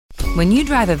When you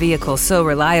drive a vehicle so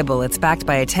reliable it's backed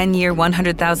by a 10-year,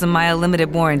 100,000-mile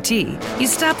limited warranty, you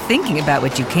stop thinking about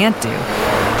what you can't do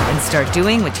and start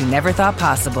doing what you never thought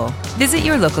possible. Visit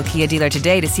your local Kia dealer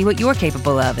today to see what you're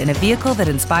capable of in a vehicle that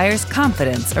inspires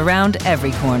confidence around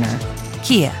every corner.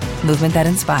 Kia, movement that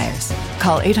inspires.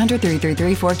 Call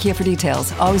 800-333-4KIA for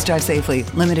details. Always drive safely.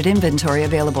 Limited inventory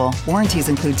available. Warranties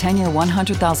include 10-year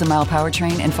 100,000-mile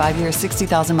powertrain and 5-year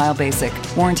 60,000-mile basic.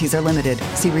 Warranties are limited.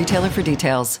 See retailer for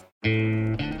details.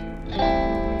 From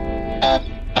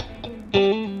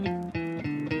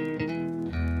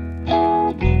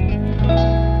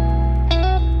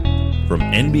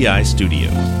NBI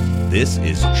Studios, this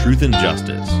is Truth and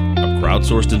Justice, a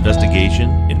crowdsourced investigation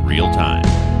in real time.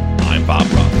 I'm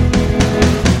Bob Roth.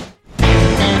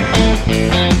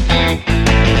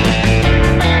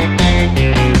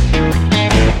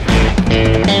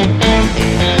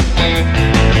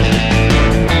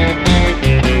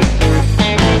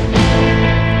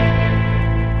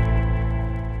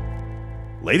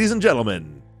 Ladies and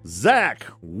gentlemen, Zach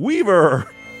Weaver.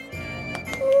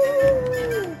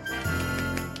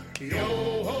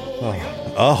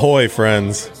 Ahoy,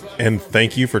 friends, and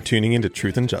thank you for tuning into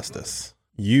Truth and Justice.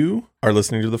 You are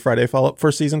listening to the Friday Follow-Up for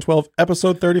Season 12,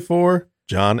 Episode 34,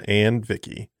 John and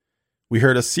Vicky. We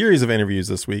heard a series of interviews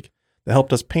this week that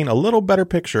helped us paint a little better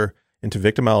picture into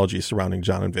victimology surrounding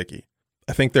John and Vicky.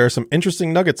 I think there are some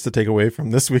interesting nuggets to take away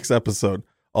from this week's episode,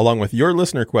 along with your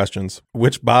listener questions,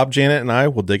 which Bob, Janet, and I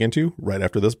will dig into right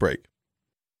after this break.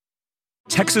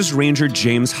 Texas Ranger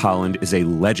James Holland is a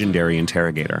legendary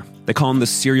interrogator. They call him the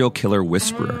serial killer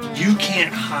whisperer. You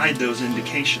can't hide those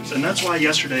indications, and that's why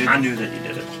yesterday I knew that he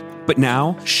did it. But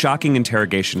now, shocking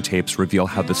interrogation tapes reveal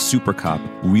how the super cop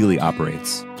really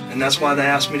operates. And that's why they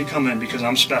asked me to come in, because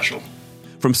I'm special.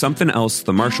 From Something Else,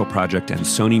 The Marshall Project, and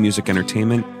Sony Music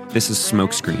Entertainment, this is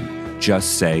Smokescreen.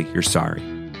 Just say you're sorry.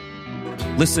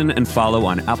 Listen and follow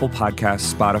on Apple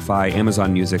Podcasts, Spotify,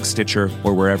 Amazon Music, Stitcher,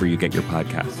 or wherever you get your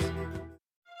podcasts.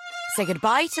 Say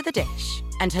goodbye to the dish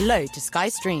and hello to Sky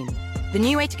Stream, the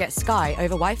new way to get Sky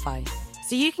over Wi-Fi.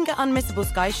 So you can get unmissable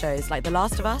Sky shows like The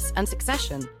Last of Us and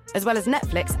Succession, as well as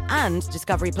Netflix and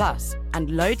Discovery Plus, and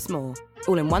loads more,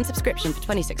 all in one subscription for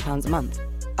 £26 a month.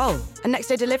 Oh, and next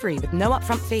day delivery with no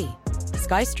upfront fee.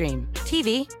 Sky Stream.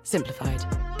 TV simplified.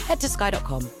 Head to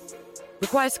sky.com.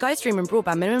 Requires SkyStream and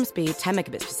broadband minimum speed 10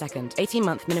 megabits per second.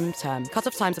 18-month minimum term.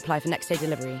 Cut-off times apply for next day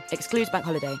delivery. Excludes bank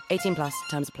holiday. 18 plus.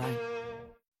 Terms apply.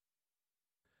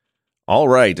 All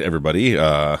right, everybody.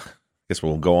 Guess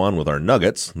we'll go on with our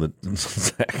nuggets that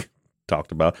Zach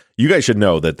talked about. You guys should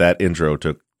know that intro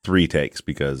took 3 takes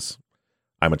because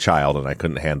I'm a child and I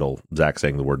couldn't handle Zach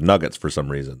saying the word nuggets for some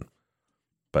reason.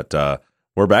 But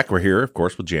we're back. We're here, of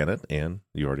course, with Janet, and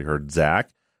you already heard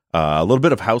Zach. A little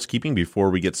bit of housekeeping before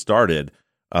we get started.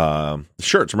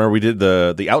 Shirts. Remember, we did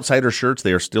the Outsider shirts.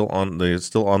 They are still on. They're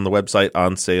still on the website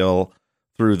on sale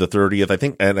through the 30th, I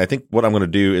think. And I think what I'm going to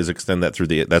do is extend that through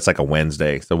that's like a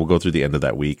Wednesday. So we'll go through the end of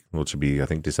that week, which would be, I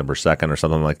think, December 2nd or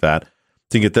something like that,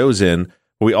 to get those in.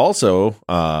 We also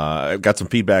got some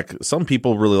feedback. Some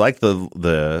people really like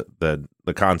the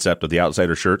concept of the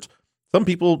Outsider shirts. Some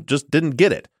people just didn't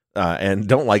get it and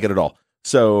don't like it at all.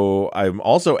 So I'm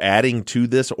also adding to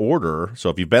this order.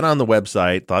 So if you've been on the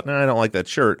website, thought, no, I don't like that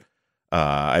shirt,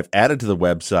 I've added to the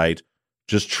website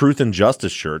just Truth and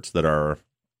Justice shirts that are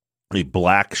a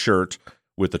black shirt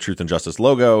with the Truth and Justice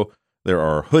logo. There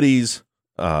are hoodies,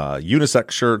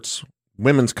 unisex shirts,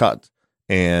 women's cut,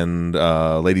 and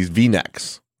ladies'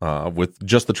 V-necks with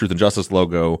just the Truth and Justice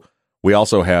logo. We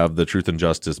also have the Truth and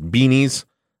Justice beanies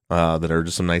that are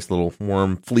just some nice little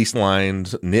warm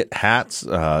fleece-lined knit hats,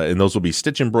 and those will be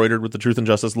stitch embroidered with the Truth and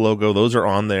Justice logo. Those are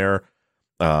on there.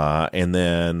 And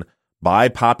then by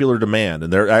popular demand,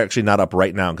 and they're actually not up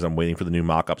right now because I'm waiting for the new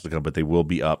mock-ups to come, but they will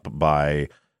be up by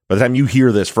the time you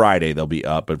hear this Friday, they'll be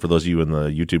up. But for those of you in the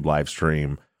YouTube live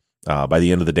stream, by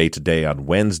the end of the day today on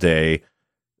Wednesday,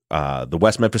 the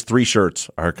West Memphis 3 shirts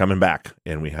are coming back,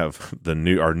 and we have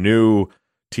our new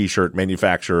t-shirt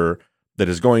manufacturer that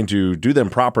is going to do them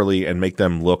properly and make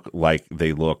them look like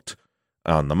they looked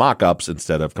on the mock-ups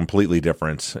instead of completely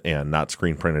different and not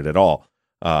screen printed at all.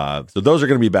 So those are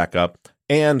going to be back up,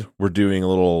 and we're doing a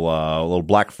little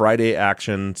Black Friday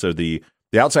action. So the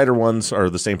Outsider ones are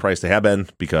the same price they have been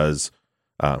because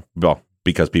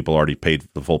people already paid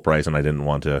the full price, and I didn't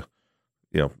want to,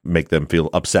 make them feel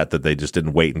upset that they just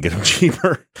didn't wait and get them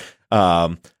cheaper.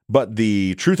 But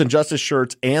the Truth and Justice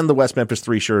shirts and the West Memphis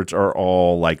 3 shirts are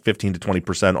all like 15 to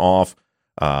 20% off.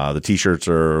 The t-shirts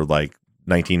are like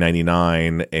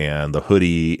 $19.99, and the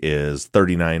hoodie is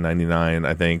 $39.99,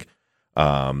 I think,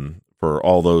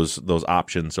 all those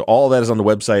options. So all of that is on the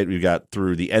website. We've got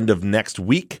through the end of next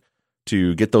week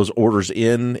to get those orders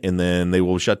in, and then they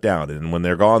will shut down. And when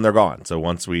they're gone, they're gone. So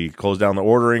once we close down the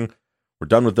ordering, we're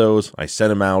done with those. I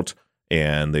send them out,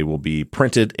 and they will be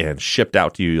printed and shipped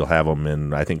out to you. You'll have them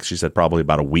in, I think she said, probably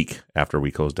about a week after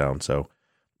we close down. So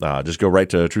just go right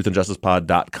to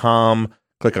truthandjusticepod.com,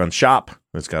 click on shop.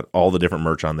 It's got all the different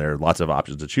merch on there, lots of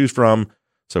options to choose from.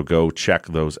 So go check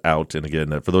those out. And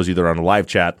again, for those of you that are on the live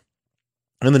chat,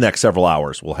 in the next several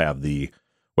hours, we'll have the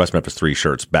West Memphis 3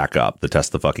 shirts back up, the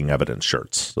Test the Fucking Evidence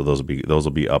shirts. So those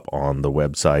will be up on the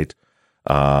website.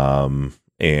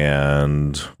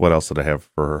 And what else did I have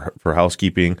for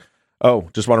housekeeping? Oh,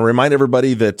 just want to remind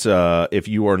everybody that if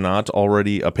you are not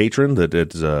already a patron, that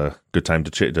it's a good time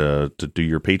to do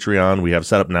your Patreon. We have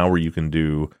set up now where you can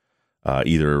do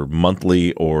either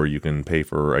monthly or you can pay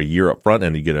for a year up front,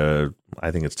 and you get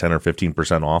I think it's 10 or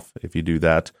 15% off if you do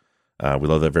that. We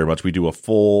love that very much. We do a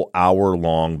full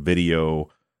hour-long video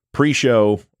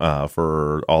pre-show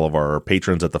for all of our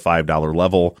patrons at the $5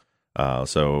 level.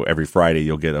 So every Friday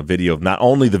you'll get a video of not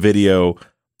only the video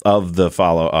of the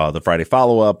Friday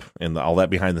follow-up and all that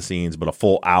behind the scenes, but a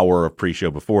full hour of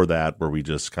pre-show before that where we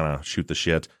just kind of shoot the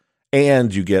shit.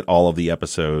 And you get all of the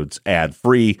episodes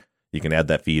ad-free. You can add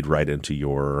that feed right into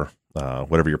your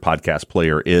whatever your podcast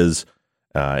player is,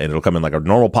 and it'll come in like a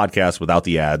normal podcast without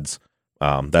the ads.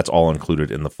 That's all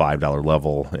included in the $5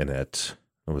 level, and at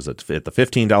the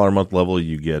 $15 a month level,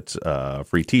 you get a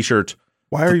free T-shirt.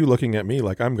 Why are you looking at me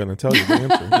like I'm going to tell you the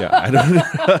answer? Yeah, I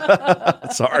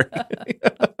don't. Sorry,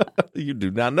 you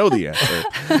do not know the answer.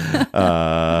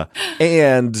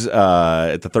 And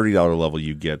at the $30 level,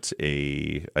 you get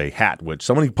a hat, which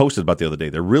somebody posted about the other day.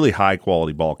 They're really high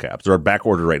quality ball caps. They're back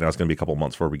ordered right now. It's going to be a couple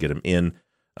months before we get them in,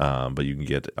 but you can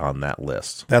get on that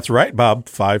list. That's right, Bob.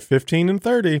 5, 15, and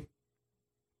 30.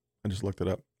 I just looked it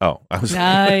up. Oh, I was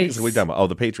nice. So we talking about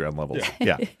the Patreon levels.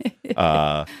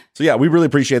 Yeah. So yeah, we really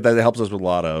appreciate that. It helps us with a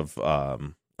lot of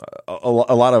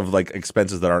a lot of like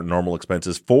expenses that aren't normal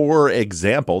expenses. For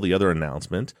example, the other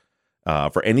announcement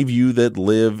for any of you that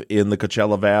live in the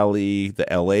Coachella Valley, the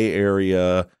LA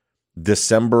area,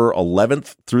 December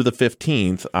 11th through the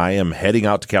 15th, I am heading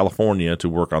out to California to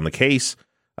work on the case.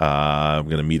 I'm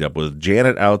going to meet up with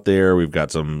Janet out there. We've got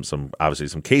some obviously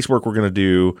some casework we're going to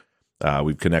do.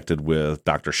 We've connected with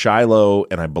Dr. Shiloh,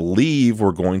 and I believe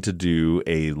we're going to do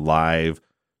a live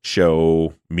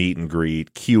show, meet and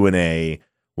greet, Q&A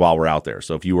while we're out there.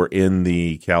 So if you are in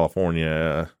the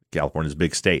California's a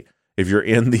big state. If you're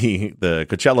in the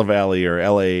Coachella Valley or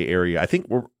LA area, I think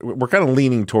we're kind of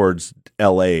leaning towards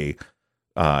LA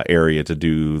area to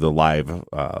do the live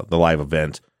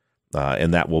event.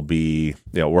 And that will be,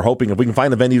 we're hoping if we can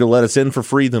find a venue to let us in for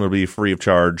free, then it'll be free of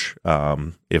charge.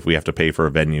 If we have to pay for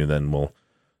a venue, then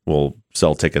we'll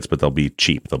sell tickets, but they'll be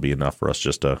cheap. They'll be enough for us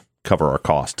just to cover our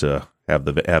cost to have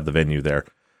the venue there.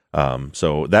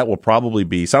 So that will probably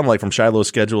be, sound like from Shiloh's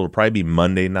schedule, it'll probably be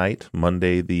Monday night,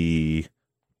 Monday the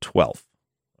 12th,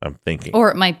 I'm thinking. Or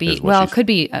it might be, it could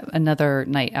be another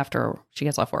night after she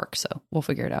gets off work, so we'll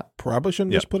figure it out. Probably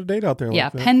shouldn't just put a date out there. Yeah,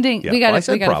 like that. pending. Yeah. We got to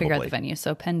Probably. figure out the venue.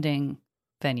 So pending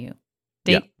venue,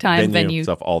 date, time, venue,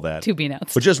 stuff, all that to be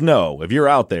announced. But just know, if you're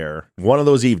out there, one of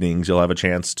those evenings, you'll have a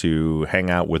chance to hang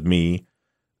out with me,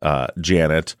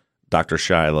 Janet, Dr.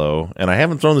 Shiloh, and I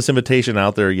haven't thrown this invitation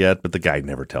out there yet, but the guy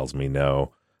never tells me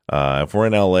no. If we're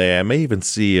in LA, I may even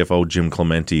see if Jim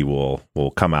Clemente will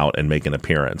come out and make an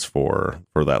appearance for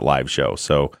that live show.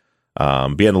 So be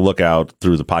on the lookout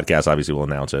through the podcast. Obviously, we'll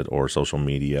announce it, or social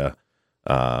media.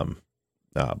 But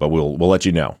we'll let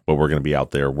you know. But we're going to be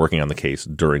out there working on the case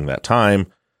during that time.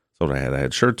 So I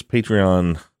had shirts,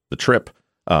 Patreon, the trip.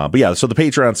 But yeah, so the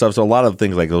Patreon stuff. So a lot of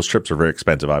things like those trips are very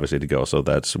expensive, obviously, to go. So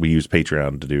we use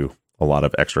Patreon to do a lot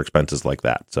of extra expenses like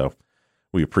that. So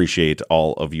we appreciate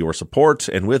all of your support.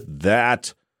 And with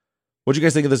that, what do you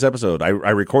guys think of this episode? I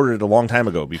recorded it a long time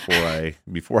ago before I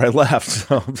left.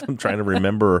 So I'm trying to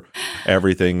remember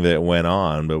everything that went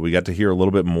on. But we got to hear a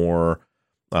little bit more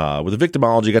with the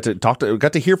victimology.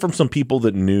 Got to hear from some people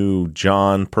that knew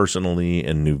John personally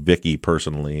and knew Vicky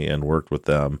personally and worked with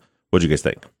them. What do you guys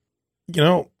think?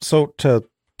 So to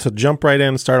jump right in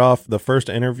and start off, the first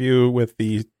interview with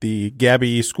the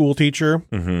Gabby school teacher.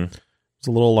 Mm-hmm. It's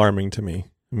a little alarming to me.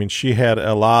 I mean, she had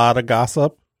a lot of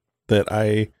gossip that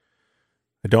I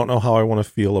don't know how I want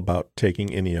to feel about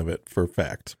taking any of it for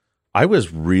fact. I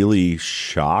was really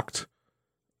shocked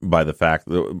by the fact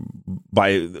that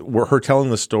by her telling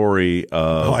the story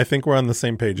of. Oh, I think we're on the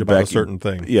same page about a certain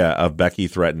thing. Yeah, of Becky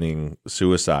threatening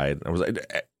suicide. I was like,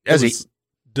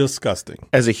 disgusting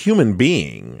as a human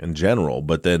being in general,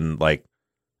 but then like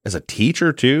as a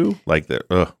teacher too, like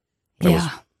the.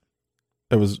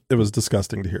 It was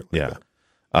disgusting to hear.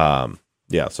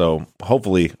 Yeah. So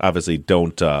hopefully, obviously,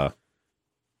 don't do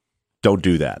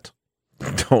that.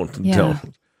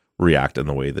 Don't react in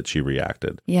the way that she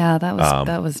reacted. Yeah, that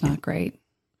was not great.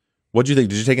 What do you think?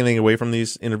 Did you take anything away from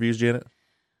these interviews, Janet?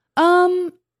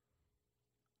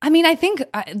 I mean, I think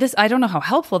I don't know how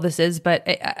helpful this is, but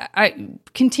I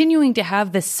continuing to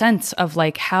have this sense of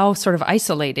like how sort of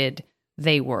isolated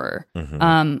they were.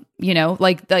 Mm-hmm.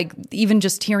 Like even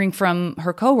just hearing from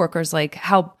her coworkers, like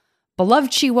how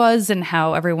beloved she was and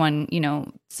how everyone,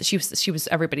 she was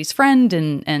everybody's friend,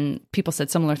 and people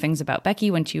said similar things about Becky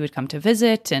when she would come to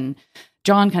visit, and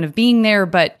John kind of being there,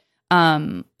 but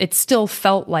it still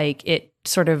felt like it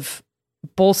sort of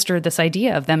bolstered this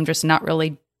idea of them just not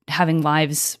really having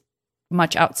lives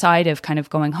much outside of kind of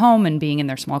going home and being in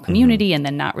their small community, mm-hmm. and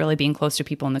then not really being close to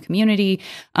people in the community.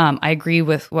 I agree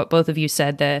with what both of you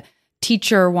said. The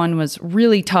teacher one was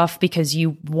really tough because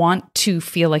you want to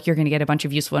feel like you're going to get a bunch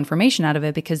of useful information out of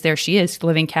it, because there she is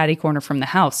living catty corner from the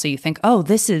house. So you think, oh,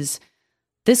 this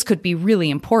could be really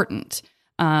important.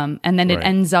 And then it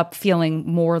ends up feeling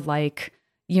more like,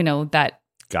 that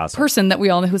gossip person that we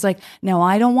all know who's like, no,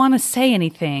 I don't want to say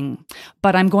anything,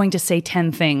 but I'm going to say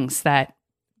 10 things that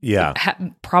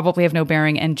probably have no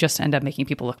bearing and just end up making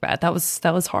people look bad. That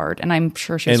was hard. And I'm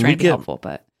sure she was trying to be helpful,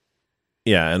 but.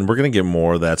 Yeah, and we're going to get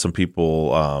more of that. Some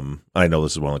people, I know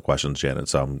this is one of the questions, Janet,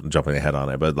 so I'm jumping ahead on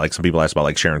it, but like some people asked about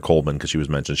like Sharon Coleman, because she was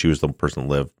mentioned. She was the person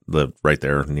that lived right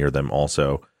there near them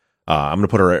also. I'm going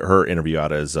to put her interview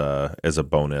out as a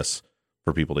bonus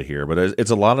for people to hear. But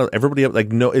it's a lot of everybody,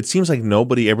 like, no, it seems like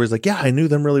everybody's like, yeah, I knew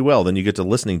them really well. Then you get to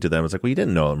listening to them. It's like, well, you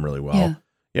didn't know them really well. Yeah.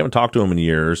 You haven't talked to them in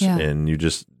years, and you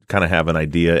just kind of have an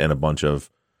idea and a bunch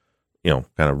of, kind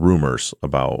of rumors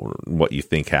about what you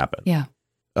think happened. Yeah.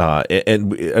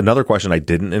 And another question I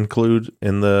didn't include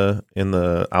in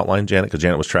the outline, Janet, because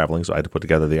Janet was traveling, so I had to put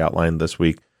together the outline this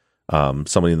week.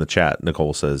 Somebody in the chat,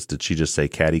 Nicole, says, did she just say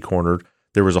catty cornered?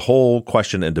 There was a whole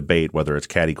question and debate whether it's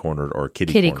catty cornered or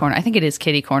kitty corner. I think it is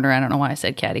kitty corner. I don't know why I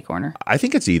said catty corner. I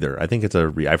think it's either. I think it's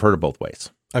I've heard it both ways.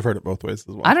 I've heard it both ways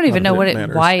as well. I don't even know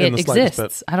why it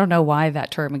exists. I don't know why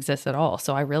that term exists at all.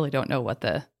 So I really don't know what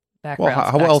the background.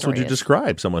 Well, how else would you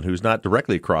describe someone who's not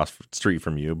directly across the street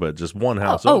from you, but just one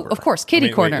house over? Oh, of course,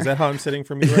 kitty corner. Wait, is that how I'm sitting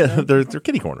from you right now? they're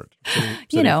kitty cornered.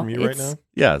 Sitting from you right now?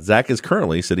 Yeah, Zach is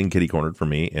currently sitting kitty cornered for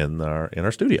me in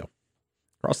our studio,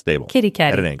 across the table, kitty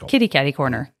catty at an angle, kitty catty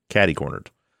corner, catty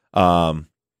cornered. All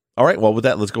right. Well, with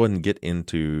that, let's go ahead and get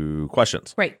into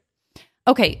questions. Great.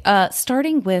 Okay,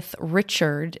 starting with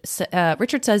Richard.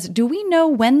 Richard says, do we know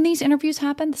when these interviews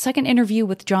happened? The second interview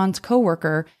with John's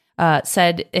coworker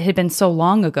said it had been so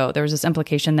long ago. There was this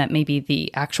implication that maybe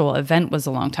the actual event was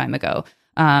a long time ago.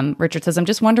 Richard says, I'm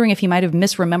just wondering if he might have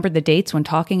misremembered the dates when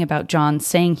talking about John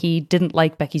saying he didn't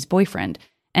like Becky's boyfriend.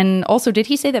 And also, did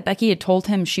he say that Becky had told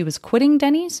him she was quitting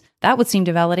Denny's? That would seem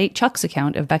to validate Chuck's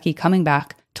account of Becky coming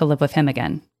back to live with him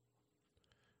again.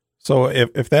 So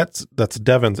if that's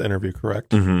Devin's interview, correct?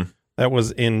 Mm-hmm. That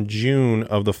was in June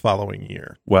of the following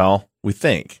year. Well, we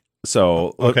think.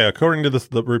 So okay, according to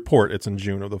the report, it's in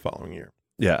June of the following year.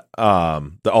 Yeah.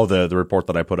 The report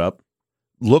that I put up.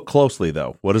 Look closely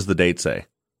though. What does the date say?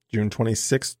 June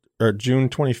 26th or June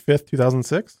 25th,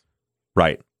 2006?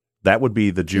 Right. That would be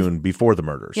the June before the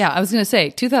murders. Yeah, I was going to say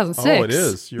 2006. Oh, it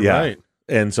is. You're right.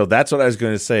 And so that's what I was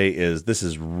going to say is this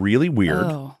is really weird.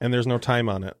 Oh. And there's no time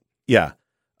on it. Yeah.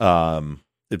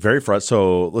 It's very frustrating.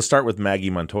 So let's start with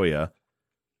Maggie Montoya.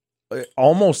 It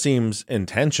almost seems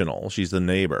intentional. She's the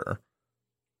neighbor.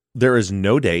 There is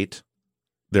no date.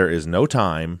 There is no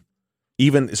time.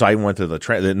 Even so, I went to the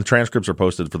transcripts are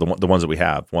posted for the ones that we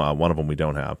have. One of them we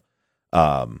don't have.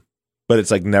 But it's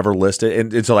like never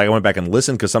listed. And so like I went back and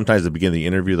listened because sometimes at the beginning of the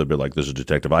interview, they'll be like, this is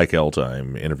Detective Eichelt.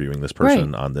 I'm interviewing this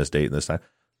person on this date and this time.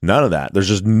 None of that. There's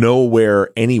just nowhere,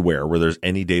 anywhere where there's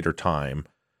any date or time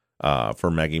for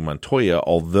Maggie Montoya.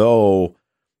 Although,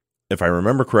 if I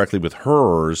remember correctly with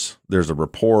hers, there's a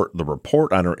report. The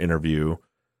report on her interview,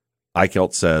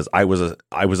 Eichelt says, I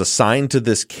was assigned to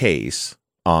this case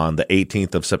on the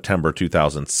 18th of September,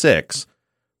 2006.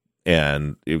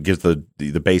 And it gives the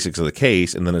basics of the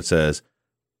case. And then it says,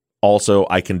 also,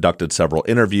 I conducted several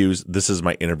interviews. This is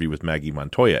my interview with Maggie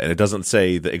Montoya. And it doesn't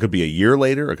say that it could be a year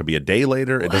later. It could be a day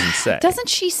later. It doesn't say. Doesn't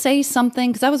she say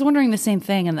something? Because I was wondering the same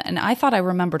thing. And I thought I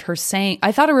remembered her saying,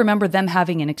 I thought I remembered them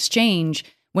having an exchange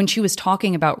when she was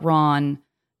talking about Ron,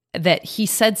 that he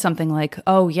said something like,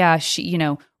 oh, yeah, she,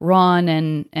 Ron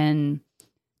and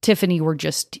Tiffany was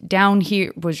just down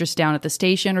at the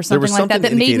station or something like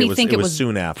that made me think it was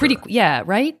soon after. Pretty, yeah,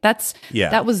 right?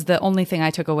 That was the only thing I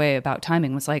took away about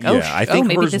timing was like, I think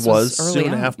maybe hers this was early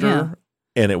soon on. after. Yeah.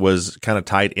 And it was kind of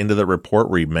tied into the report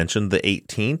where he mentioned the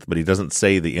 18th, but he doesn't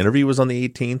say the interview was on the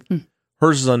 18th.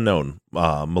 Hers is unknown.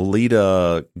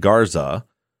 Melita Garza,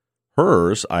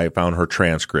 hers, I found her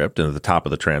transcript, and at the top of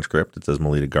the transcript, it says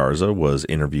Melita Garza was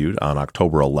interviewed on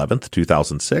October 11th,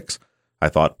 2006. I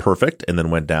thought perfect, and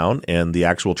then went down, and the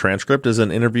actual transcript is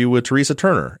an interview with Teresa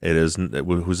Turner.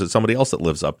 Who's somebody else that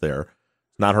lives up there.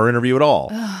 Not her interview at all.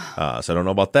 So I don't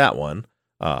know about that one.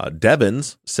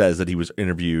 Devins says that he was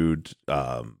interviewed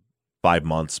 5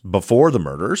 months before the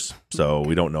murders, so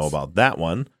we don't know about that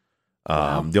one.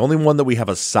 The only one that we have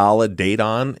a solid date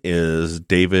on is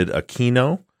David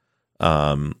Aquino,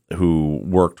 who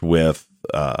worked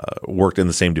in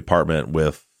the same department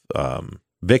with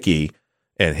Vicky.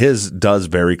 And his does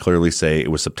very clearly say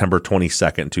it was September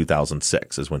 22nd,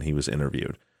 2006 is when he was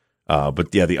interviewed.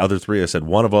 But yeah, the other three, I said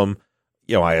one of them,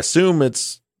 I assume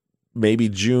it's maybe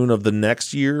June of the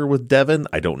next year with Devin.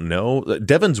 I don't know.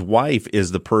 Devin's wife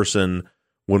is the person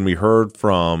when we heard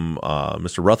from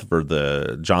Mr.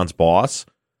 Rutherford, John's boss,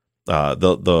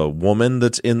 the woman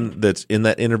that's in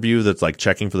that interview that's like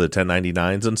checking for the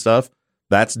 1099s and stuff.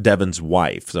 That's Devin's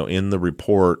wife. So in the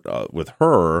report with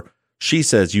her, she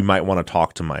says, you might want to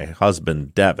talk to my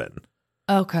husband, Devin.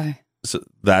 Okay. So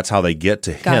that's how they get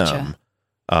to him.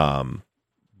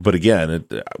 But again,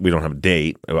 we don't have a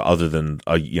date other than,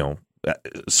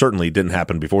 certainly didn't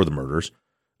happen before the murders.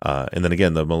 And then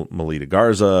again, the Melita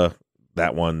Garza,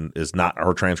 that one is not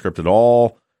her transcript at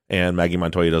all. And Maggie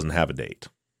Montoya doesn't have a date.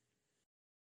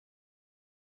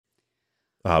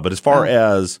 But as far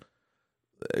as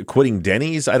quitting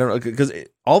Denny's, I don't know, because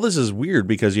all this is weird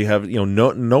because you have,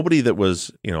 nobody that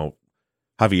was,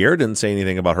 Javier didn't say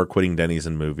anything about her quitting Denny's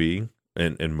and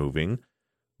moving.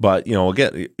 But,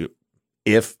 again,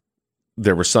 if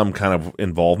there was some kind of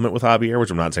involvement with Javier, which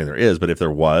I'm not saying there is, but if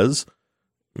there was,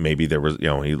 maybe there was,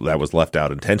 that was left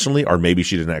out intentionally, or maybe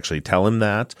she didn't actually tell him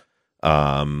that.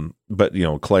 But,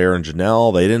 Claire and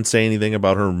Janelle, they didn't say anything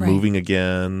about her moving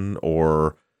again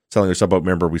or telling her stuff. But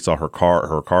remember, we saw her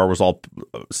car was all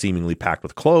seemingly packed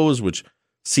with clothes, which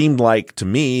seemed like to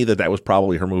me that was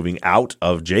probably her moving out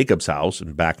of Jacob's house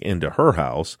and back into her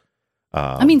house.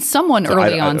 Someone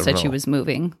early on said she was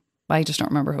moving. I just don't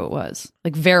remember who it was.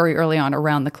 Like very early on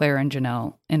around the Claire and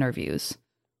Janelle interviews.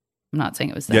 I'm not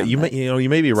saying it was them. Yeah, you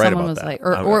may be right about was that. Like,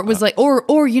 or it was like,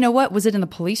 or you know what? Was it in the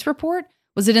police report?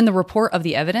 Was it in the report of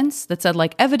the evidence that said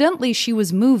like evidently she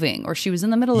was moving or she was in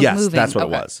the middle of moving? Yes, that's what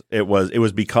it was. It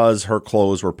was because her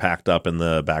clothes were packed up in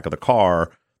the back of the car.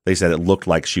 They said it looked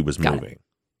like she was moving.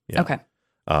 Yeah. Okay.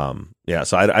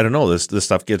 So I don't know. This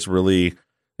stuff gets really.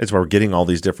 It's where we're getting all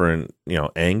these different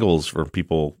angles for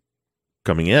people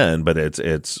coming in, but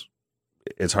it's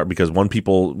hard because one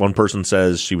person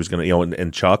says she was going to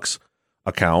and Chuck's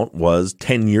account was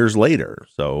 10 years later.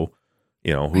 So.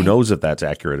 Who knows if that's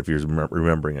accurate, if you're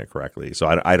remembering it correctly.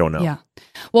 So I don't know. Yeah.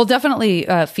 Well, definitely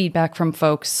feedback from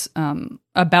folks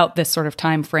about this sort of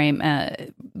time frame.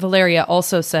 Valeria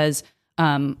also says,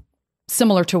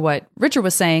 similar to what Richard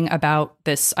was saying about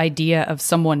this idea of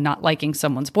someone not liking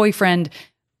someone's boyfriend,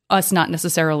 us not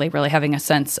necessarily really having a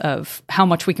sense of how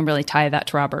much we can really tie that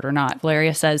to Robert or not.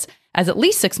 Valeria says, as at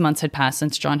least 6 months had passed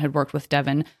since John had worked with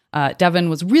Devin, Devin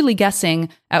was really guessing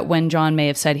at when John may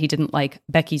have said he didn't like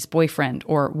Becky's boyfriend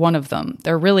or one of them.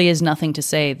 There really is nothing to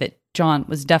say that John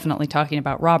was definitely talking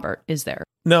about Robert, is there?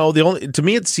 No, to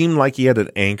me it seemed like he had an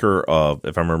anchor of,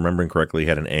 if I'm remembering correctly, he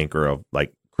had an anchor of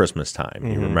like Christmas time.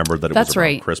 You remember that it was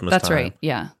around Christmas time? That's right,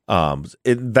 yeah.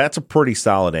 That's a pretty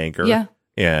solid anchor. Yeah.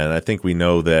 And I think we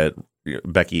know that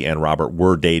Becky and Robert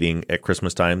were dating at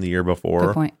Christmas time the year before.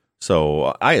 Good point.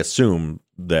 So I assume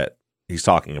that he's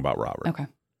talking about Robert. Okay.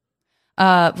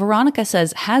 Veronica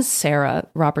says, has Sarah,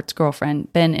 Robert's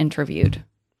girlfriend, been interviewed?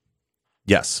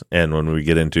 Yes. And when we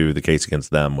get into the case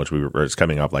against them, which it's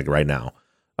coming up like right now,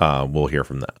 we'll hear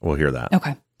from that. We'll hear that.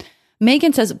 Okay.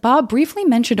 Megan says, Bob briefly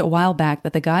mentioned a while back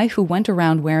that the guy who went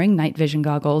around wearing night vision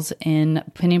goggles in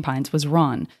Pinyon Pines was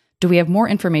Ron. Do we have more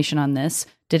information on this?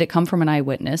 Did it come from an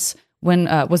eyewitness? When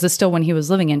was it still when he was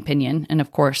living in Pinyon? And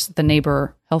of course, the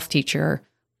neighbor health teacher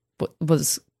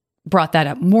brought that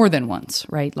up more than once,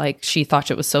 right? Like she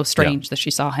thought it was so strange that she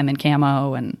saw him in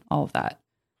camo and all of that.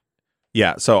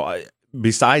 Yeah. So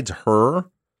besides her,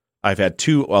 I've had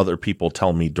two other people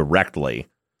tell me directly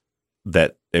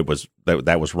that it was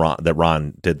that was Ron, that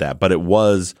Ron did that, but it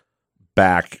was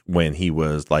back when he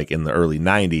was like in the early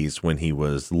 90s when he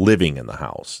was living in the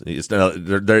house.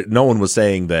 No one was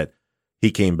saying that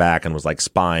he came back and was like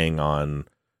spying on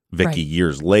Vicky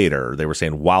years later. They were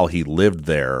saying while he lived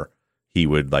there, he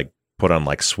would like put on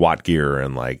like SWAT gear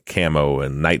and like camo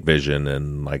and night vision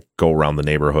and like go around the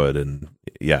neighborhood. And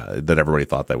that everybody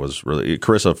thought that was really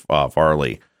Carissa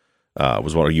Farley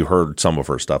was one of, you heard some of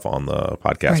her stuff on the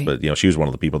podcast, but she was one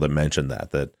of the people that mentioned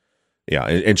that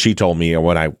and she told me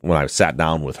when I sat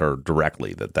down with her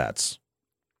directly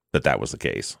that was the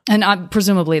case. And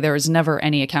presumably there was never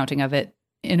any accounting of it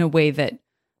in a way that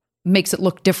makes it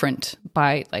look different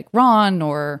by like Ron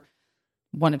or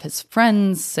one of his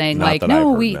friends saying like,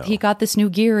 no, he got this new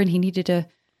gear and he needed to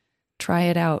try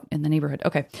it out in the neighborhood.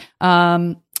 Okay.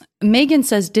 Megan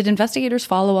says, did investigators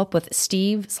follow up with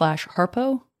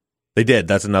Steve/Harpo? They did.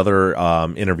 That's another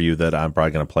interview that I'm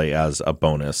probably going to play as a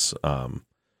bonus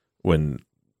when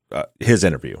his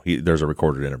interview. There's a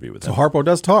recorded interview with him. So Harpo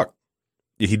does talk.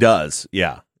 He does.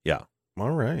 Yeah. All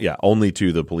right. Yeah, only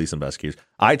to the police investigators.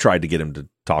 I tried to get him to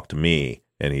talk to me,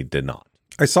 and he did not.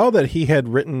 I saw that he had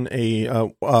written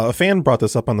a fan brought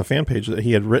this up on the fan page, that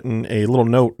he had written a little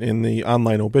note in the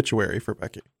online obituary for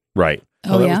Becky. Right.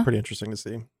 So that was pretty interesting to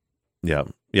see. Yeah.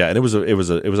 And it was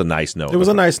a nice note. It was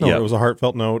a nice note. Yeah. It was a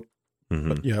heartfelt note. Mm-hmm.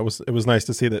 But yeah, it was nice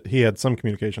to see that he had some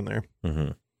communication there.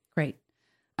 Mm-hmm. Great.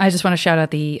 I just want to shout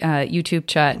out the YouTube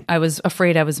chat. I was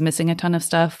afraid I was missing a ton of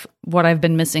stuff. What I've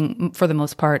been missing for the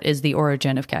most part is the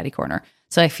origin of Catty Corner.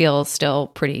 So I feel still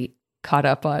pretty caught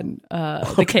up on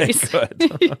the case.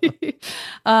 Good.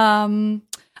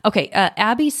 Okay.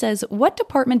 Abby says, what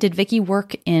department did Vicky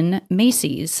work in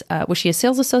Macy's? Was she a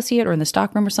sales associate or in the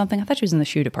stockroom or something? I thought she was in the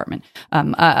shoe department.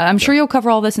 I'm sure you'll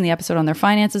cover all this in the episode on their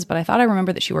finances, but I thought I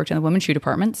remember that she worked in the women's shoe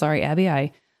department. Sorry, Abby.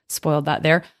 I spoiled that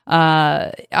there.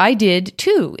 I did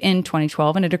too in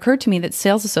 2012, and it occurred to me that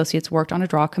sales associates worked on a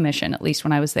draw commission, at least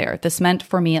when I was there. This meant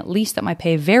for me at least that my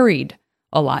pay varied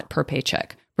a lot per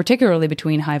paycheck, particularly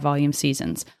between high volume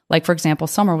seasons. Like, for example,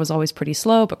 summer was always pretty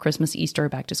slow, but Christmas, Easter,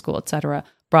 back to school, etc.,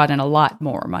 brought in a lot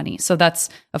more money. So that's,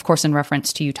 of course, in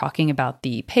reference to you talking about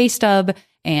the pay stub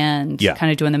and kind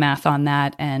of doing the math on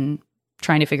that and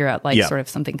trying to figure out sort of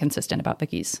something consistent about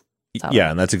Vicky's.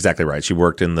 Yeah, and that's exactly right. She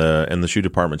worked in the shoe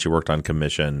department. She worked on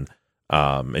commission,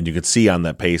 and you could see on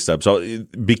that pay stub. So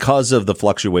because of the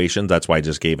fluctuations, that's why I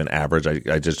just gave an average.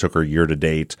 I just took her year to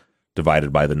date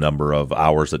divided by the number of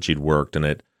hours that she'd worked, and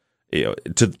it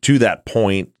to that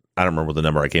point, I don't remember the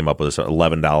number I came up with.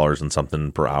 $11 and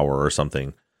something per hour or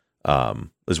something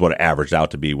is what it averaged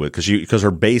out to be with because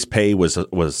her base pay was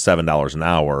 $7 an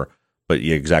hour, but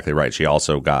you're exactly right. She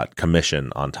also got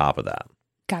commission on top of that.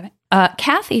 Got it.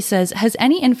 Kathy says, has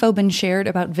any info been shared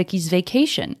about Vicky's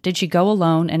vacation? Did she go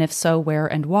alone? And if so, where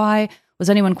and why? Was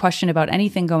anyone questioned about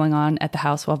anything going on at the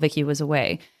house while Vicky was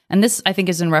away? And this, I think,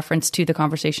 is in reference to the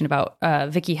conversation about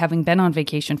Vicky having been on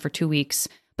vacation for 2 weeks.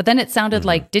 But then it sounded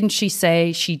like, didn't she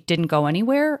say she didn't go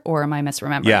anywhere? Or am I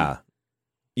misremembering?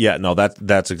 Yeah. No,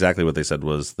 that's exactly what they said,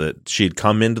 was that she'd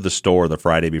come into the store the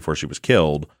Friday before she was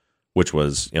killed, which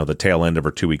was, the tail end of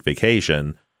her 2-week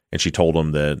vacation. And she told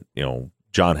him that,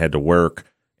 John had to work,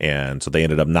 and so they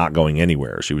ended up not going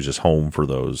anywhere. She was just home for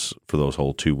those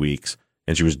whole 2 weeks,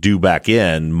 and she was due back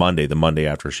in Monday. The day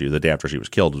after she was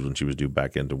killed was when she was due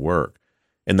back into work.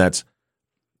 And that's,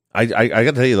 I got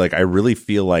to tell you, I really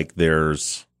feel like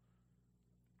there's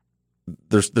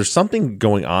something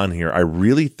going on here. I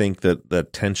really think that the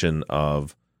tension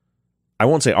of, I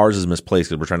won't say ours is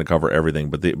misplaced because we're trying to cover everything,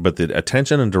 but the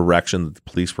attention and direction that the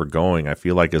police were going, I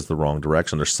feel like is the wrong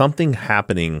direction. There's something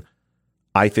happening,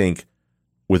 I think,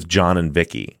 with John and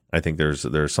Vicky. I think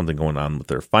there's something going on with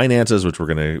their finances, which we're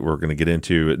gonna get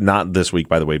into. Not this week,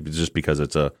 by the way, but just because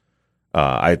it's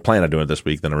I had planned on doing it this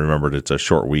week. Then I remembered it's a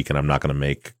short week, and I'm not going to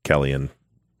make Kelly and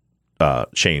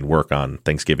Shane work on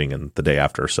Thanksgiving and the day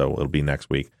after, so it'll be next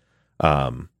week.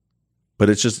 But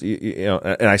it's just,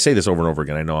 and I say this over and over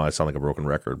again. I know I sound like a broken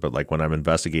record, but when I'm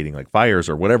investigating fires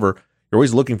or whatever, you're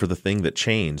always looking for the thing that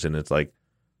changed, and it's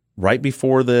right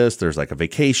before this, there's a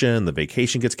vacation. The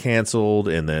vacation gets canceled,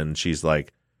 and then she's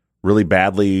really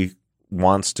badly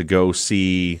wants to go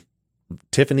see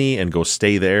Tiffany and go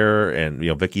stay there, and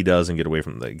Vicky does and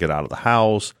get out of the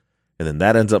house, and then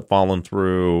that ends up falling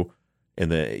through,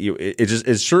 and then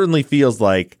it certainly feels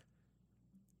like,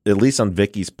 at least on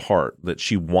Vicky's part, that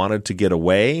she wanted to get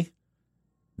away,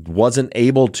 wasn't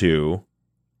able to,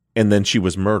 and then she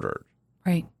was murdered.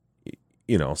 Right.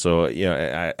 So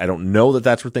I don't know that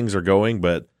that's where things are going,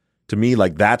 but to me,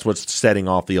 that's what's setting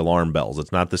off the alarm bells.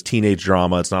 It's not this teenage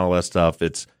drama. It's not all that stuff.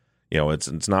 It's,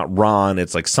 it's not Ron.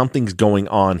 It's something's going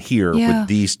on here with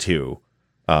these two.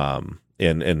 And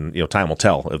time will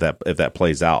tell if that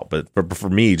plays out. But for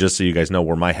me, just so you guys know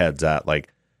where my head's at,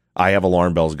 I have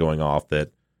alarm bells going off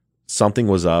that something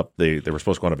was up. They were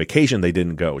supposed to go on a vacation. They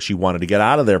didn't go. She wanted to get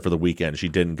out of there for the weekend. She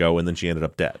didn't go, and then she ended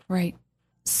up dead. Right.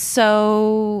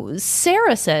 So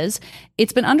Sarah says,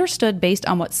 it's been understood based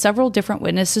on what several different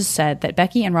witnesses said that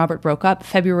Becky and Robert broke up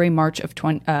February, March of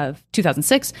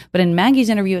 2006. But in Maggie's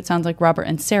interview, it sounds like Robert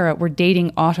and Sarah were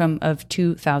dating autumn of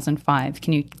 2005.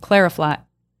 Can you clarify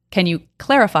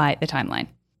the timeline?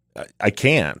 I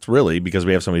can't really, because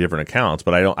we have so many different accounts,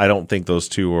 but I don't think those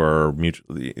two are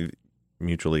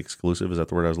mutually exclusive. Is that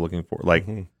the word I was looking for? Like,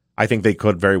 I think they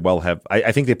could very well have,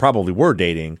 I think they probably were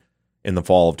dating in the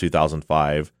fall of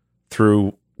 2005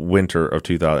 through winter of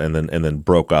 2000, and then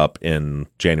broke up in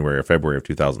January or February of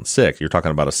 2006. You're talking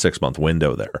about a 6-month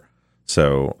window there.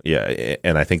 So yeah,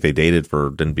 and I think they dated for,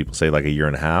 didn't people say, like a year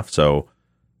and a half? So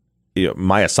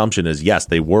my assumption is yes,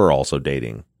 they were also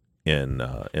dating in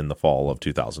the fall of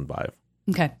 2005.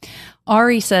 Okay.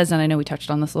 Ari says, and I know we touched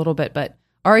on this a little bit, but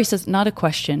Ari says, not a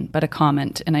question, but a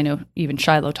comment. And I know even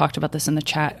Shiloh talked about this in the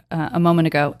chat a moment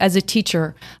ago. As a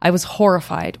teacher, I was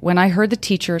horrified when I heard the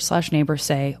teacher/neighbor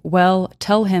say, well,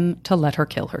 tell him to let her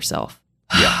kill herself.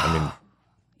 Yeah. I mean,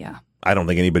 yeah. I don't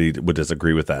think anybody would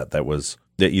disagree with that. That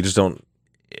you just don't.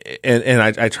 And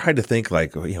I tried to think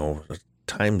like,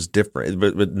 time's different,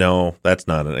 but no, that's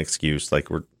not an excuse. Like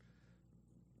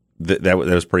that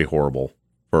was pretty horrible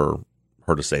for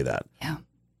her to say that. Yeah.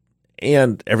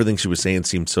 And everything she was saying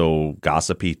seemed so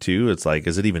gossipy too. It's like,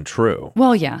 is it even true?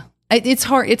 Well, yeah. It's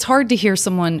hard to hear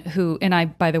someone who, and I,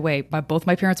 by the way, both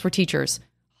my parents were teachers.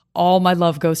 All my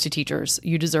love goes to teachers.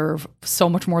 You deserve so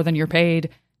much more than you're paid.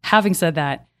 Having said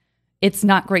that, it's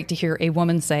not great to hear a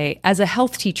woman say, as a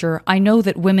health teacher, I know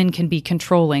that women can be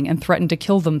controlling and threaten to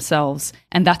kill themselves.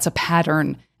 And that's a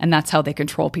pattern. And that's how they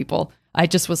control people. I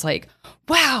just was like,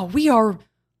 wow, we are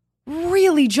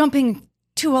really jumping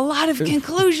to a lot of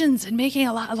conclusions and making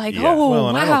a lot like, yeah. wow.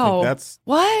 I don't think that's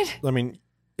what? I mean,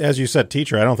 as you said,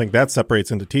 teacher, I don't think that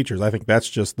separates into teachers. I think that's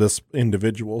just this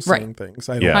individual saying things.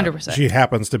 100%. She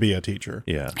happens to be a teacher.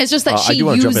 Yeah. It's just that she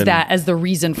used that as the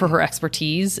reason for her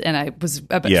expertise. And I was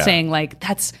saying like,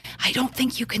 I don't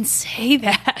think you can say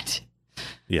that.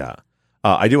 Yeah.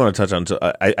 I do want to touch on,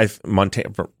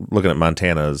 looking at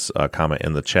Montana's comment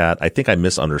in the chat, I think I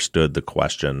misunderstood the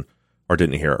question or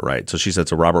didn't hear it right. So she said,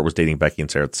 so Robert was dating Becky and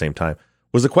Sarah at the same time.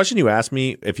 Was the question you asked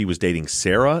me if he was dating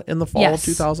Sarah in the fall of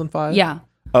 2005? Yeah.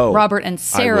 Oh, Robert and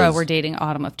Sarah were dating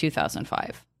autumn of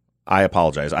 2005. I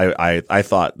apologize. I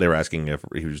thought they were asking if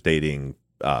he was dating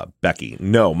Becky.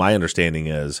 No, my understanding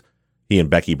is he and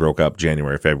Becky broke up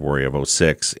January, February of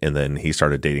 2006, and then he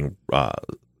started dating,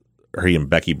 he and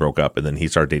Becky broke up, and then he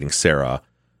started dating Sarah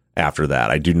after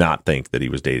that. I do not think that he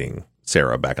was dating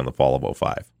Sarah back in the fall of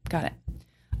 2005. Got it.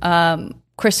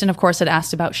 Kristen, of course, had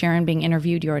asked about Sharon being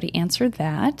interviewed. You already answered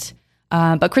that.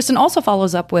 But Kristen also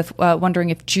follows up with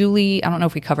wondering if Julie, I don't know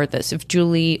if we covered this, if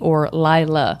Julie or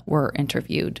Lila were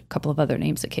interviewed. A couple of other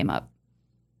names that came up.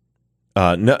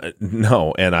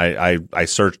 No. And I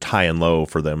searched high and low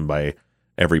for them by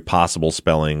every possible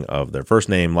spelling of their first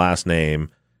name, last name.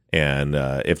 And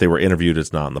if they were interviewed,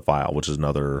 it's not in the file, which is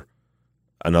another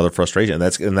frustration.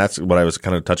 And that's what I was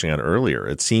kind of touching on earlier.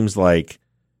 It seems like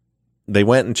they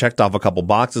went and checked off a couple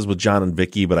boxes with John and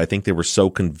Vicky, but I think they were so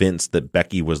convinced that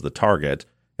Becky was the target.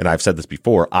 And I've said this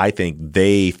before. I think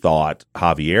they thought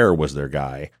Javier was their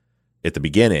guy at the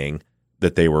beginning,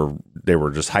 that they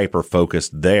were just hyper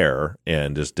focused there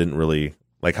and just didn't really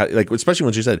like, especially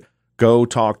when she said, go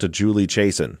talk to Julie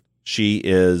Chasen. She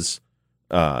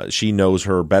knows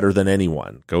her better than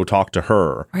anyone. Go talk to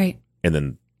her. Right. And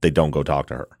then they don't go talk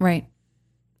to her. Right.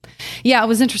 Yeah, it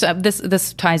was interesting.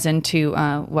 This ties into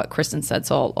what Kristen said,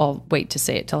 so I'll wait to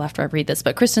say it till after I read this.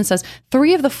 But Kristen says,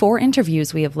 3 of the 4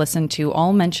 interviews we have listened to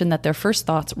all mention that their first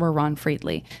thoughts were Ron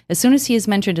Friedley. As soon as he is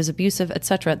mentioned as abusive,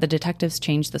 etc., the detectives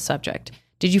changed the subject.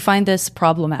 Did you find this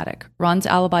problematic? Ron's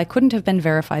alibi couldn't have been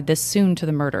verified this soon to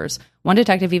the murders. One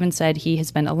detective even said he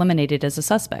has been eliminated as a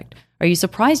suspect. Are you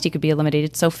surprised he could be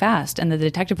eliminated so fast? And the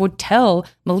detective would tell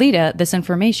Melita this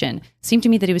information. Seemed to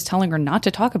me that he was telling her not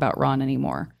to talk about Ron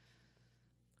anymore.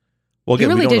 Well, again,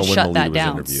 he really did shut Melita that was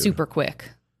down interviewed. super quick.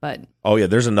 But oh yeah,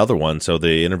 there's another one. So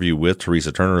the interview with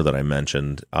Teresa Turner that I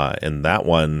mentioned, and that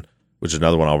one, which is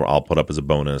another one I'll put up as a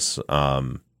bonus.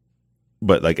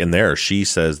 But like in there, she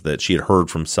says that she had heard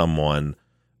from someone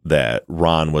that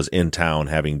Ron was in town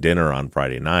having dinner on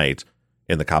Friday night,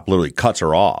 and the cop literally cuts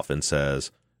her off and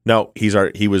says, "No,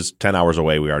 he was 10 hours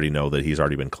away. We already know that he's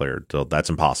already been cleared. So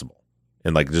that's impossible."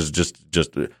 And like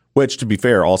just which, to be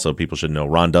fair, also people should know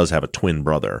Ron does have a twin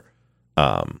brother,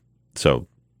 so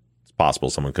it's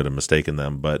possible someone could have mistaken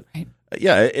them. But right.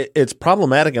 yeah, it's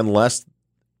problematic unless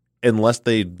unless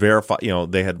they verify,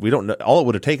 we don't know. All it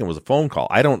would have taken was a phone call.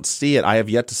 I don't see it. I have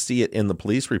yet to see it in the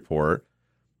police report.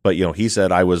 But, he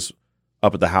said I was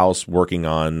up at the house working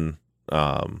on,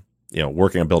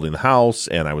 working on building the house,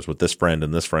 and I was with this friend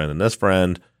and this friend and this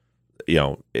friend.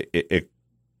 It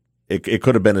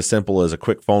could have been as simple as a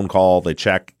quick phone call. They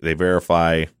check, they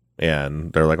verify,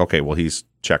 and they're like, okay, well, he's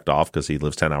checked off because he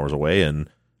lives 10 hours away, and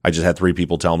I just had 3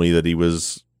 people tell me that he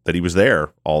was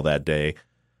there all that day.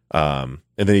 And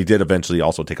then he did eventually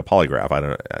also take a polygraph.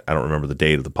 I don't remember the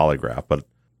date of the polygraph, but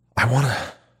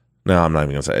no, I'm not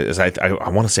even gonna say. I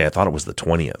want to say I thought it was the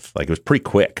 20th. Like, it was pretty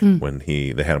quick when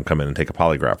they had him come in and take a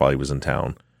polygraph while he was in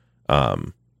town,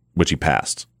 which he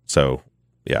passed. So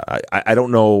yeah, I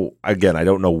don't know. Again, I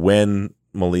don't know when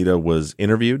Melita was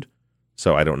interviewed,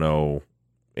 so I don't know,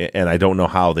 and I don't know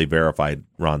how they verified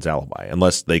Ron's alibi,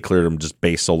 unless they cleared him just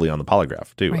based solely on the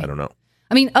polygraph too. Right. I don't know.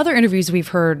 I mean, other interviews we've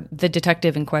heard, the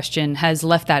detective in question has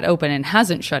left that open and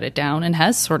hasn't shut it down and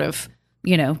has sort of,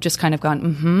 just kind of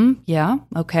gone, yeah,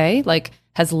 okay, like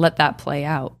has let that play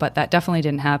out. But that definitely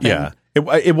didn't happen. Yeah,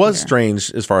 it was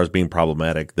strange as far as being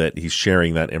problematic that he's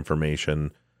sharing that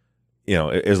information.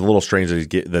 It is a little strange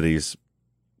that he's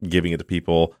giving it to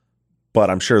people. But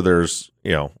I'm sure there's,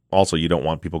 also you don't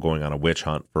want people going on a witch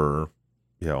hunt for,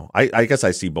 I guess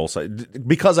I see both sides.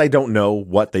 Because I don't know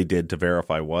what they did to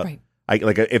verify what. Right.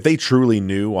 If they truly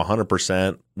knew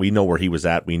 100%, we know where he was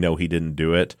at. We know he didn't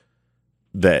do it.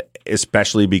 That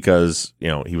especially because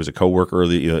he was a coworker.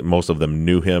 Most of them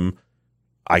knew him.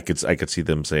 I could see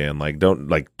them saying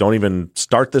don't even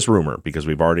start this rumor because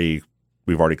we've already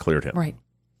cleared him. Right.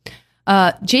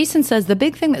 Jason says the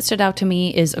big thing that stood out to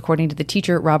me is, according to the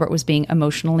teacher, Robert was being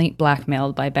emotionally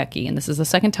blackmailed by Becky, and this is the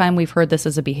second time we've heard this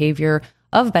as a behavior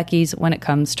of Becky's when it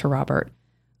comes to Robert.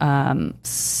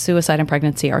 Suicide and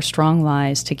pregnancy are strong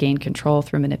lies to gain control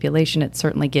through manipulation. It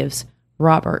certainly gives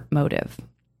Robert motive.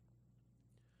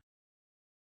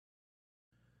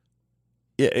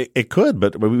 Yeah, it could,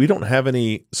 but we don't have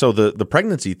any. So the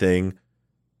pregnancy thing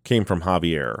came from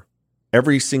Javier.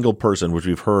 Every single person, which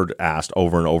we've heard asked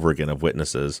over and over again of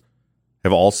witnesses,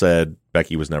 have all said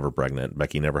Becky was never pregnant.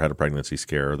 Becky never had a pregnancy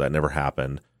scare. That never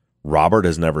happened. Robert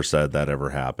has never said that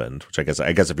ever happened, which I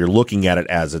guess if you're looking at it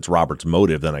as it's Robert's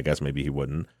motive, then I guess maybe he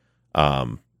wouldn't.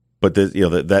 But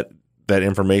that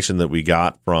information that we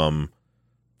got from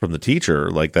the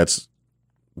teacher, like that's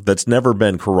never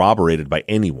been corroborated by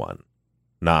anyone,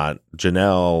 not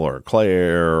Janelle or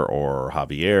Claire or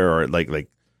Javier or like.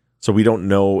 So we don't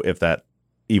know if that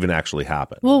even actually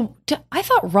happened. Well, I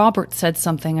thought Robert said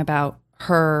something about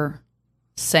her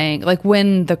saying, like,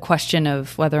 when the question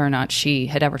of whether or not she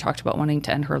had ever talked about wanting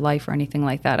to end her life or anything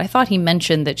like that, I thought he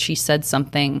mentioned that she said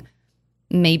something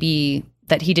maybe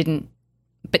that he didn't,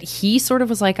 but he sort of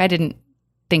was like, I didn't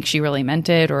think she really meant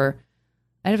it, or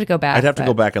I'd have to go back. I'd have to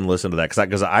go back and listen to that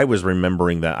because I was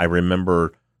remembering that. I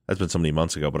remember, that's been so many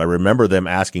months ago, but I remember them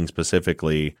asking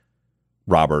specifically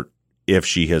Robert if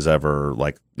she has ever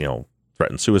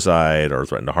threatened suicide or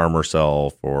threatened to harm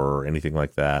herself or anything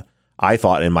like that. I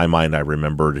thought in my mind, I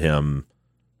remembered him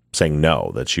saying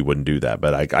no, that she wouldn't do that,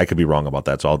 but I could be wrong about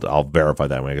that. So I'll verify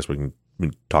that way. I guess we can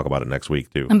talk about it next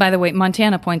week too. And by the way,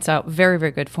 Montana points out, very,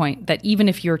 very good point, that even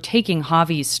if you're taking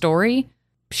Javi's story,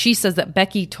 she says that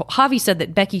Javi said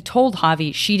that Becky told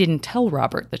Javi she didn't tell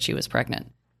Robert that she was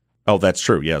pregnant. Oh, that's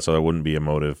true. Yeah. So that wouldn't be a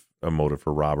motive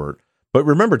for Robert. But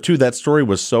remember, too, that story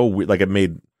was so weird. Like, it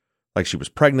made like she was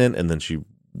pregnant and then she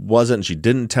wasn't. And she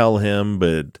didn't tell him,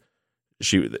 but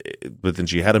then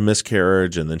she had a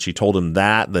miscarriage and then she told him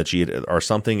that she had, or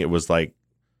something. It was like,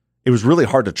 it was really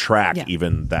hard to track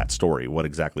even that story, what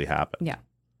exactly happened.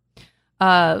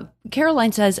 Yeah.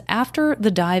 Caroline says, after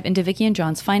the dive into Vicky and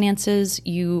John's finances,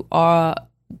 you are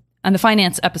on the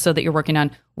finance episode that you're working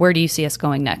on. Where do you see us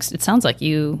going next? It sounds like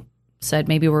you said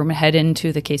maybe we're going to head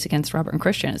into the case against Robert and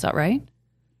Christian. Is that right?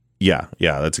 Yeah,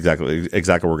 that's exactly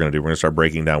what we're going to do. We're going to start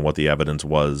breaking down what the evidence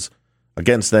was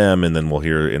against them, and then we'll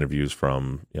hear interviews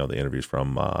from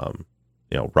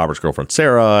Robert's girlfriend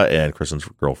Sarah and Kristen's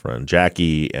girlfriend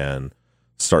Jackie, and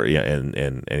start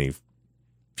and any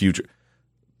future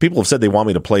people have said they want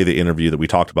me to play the interview that we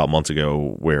talked about months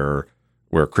ago where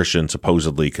Christian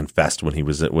supposedly confessed when he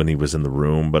was in the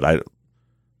room, but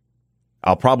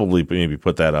I'll probably maybe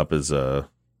put that up as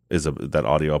that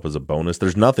audio up as a bonus.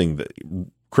 There's nothing that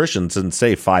Christian didn't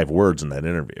say 5 words in that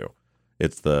interview.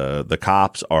 It's the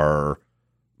cops are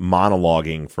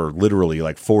monologuing for literally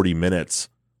like 40 minutes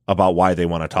about why they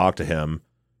want to talk to him.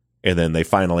 And then they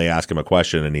finally ask him a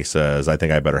question and he says, I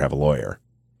think I better have a lawyer.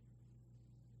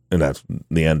 And that's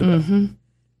the end of it.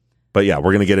 But yeah,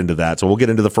 we're going to get into that. So we'll get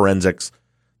into the forensics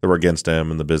that were against him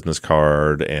and the business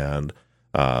card and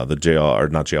the jail, or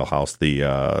not jailhouse,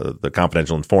 the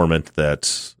confidential informant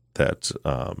that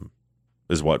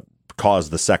is what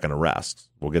caused the second arrest.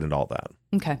 We'll get into all that.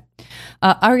 Okay.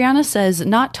 Ariana says,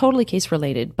 not totally case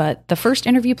related, but the first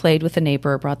interview played with the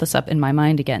neighbor brought this up in my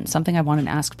mind again, something I wanted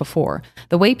to ask before.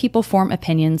 The way people form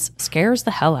opinions scares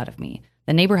the hell out of me.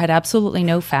 The neighbor had absolutely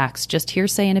no facts, just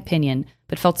hearsay and opinion,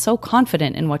 but felt so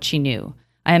confident in what she knew.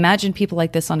 I imagine people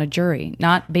like this on a jury,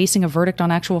 not basing a verdict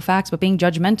on actual facts, but being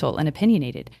judgmental and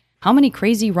opinionated. How many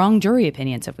crazy wrong jury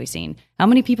opinions have we seen? How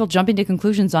many people jumping to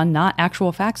conclusions on not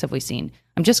actual facts have we seen?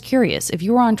 I'm just curious, if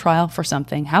you were on trial for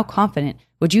something, how confident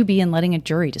would you be in letting a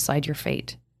jury decide your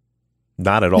fate?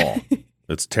 Not at all.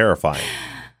 It's terrifying.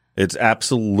 It's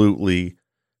absolutely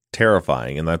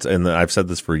terrifying. And I've said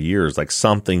this for years, like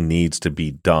something needs to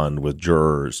be done with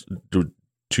jurors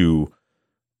to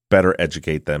better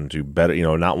educate them, to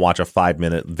better, not watch a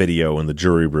 5-minute video in the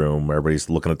jury room where everybody's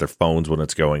looking at their phones when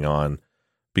it's going on,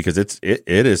 because it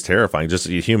is terrifying. Just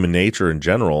human nature in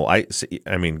general.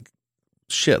 I mean,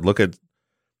 shit, look at,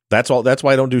 that's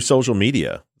why I don't do social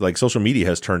media. Like, social media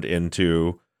has turned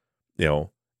into,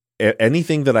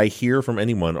 anything that I hear from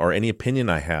anyone or any opinion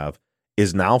I have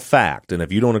is now fact. And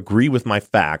if you don't agree with my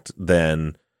fact,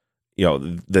 then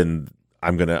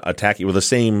I'm going to attack you. Well, the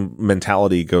same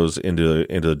mentality goes into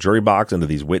the jury box, into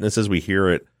these witnesses. We hear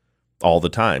it all the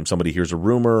time. Somebody hears a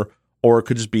rumor, or it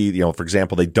could just be, for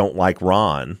example, they don't like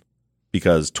Ron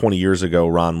because 20 years ago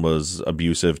Ron was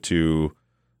abusive to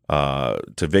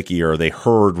Vicky, or they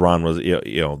heard Ron was,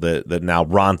 that now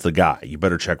Ron's the guy. You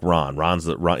better check Ron. Ron's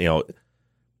the Ron.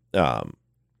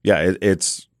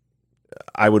 It's.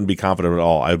 I wouldn't be confident at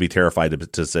all. I would be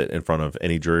terrified to sit in front of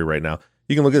any jury right now.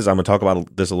 You can look at this. I'm going to talk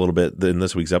about this a little bit in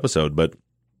this week's episode, but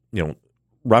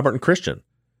Robert and Christian,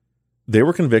 they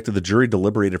were convicted. The jury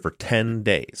deliberated for 10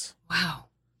 days. Wow.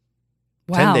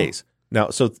 10 days. Now,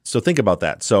 so think about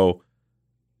that. So,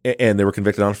 and they were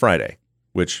convicted on Friday,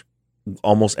 which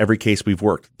almost every case we've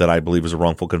worked that I believe is a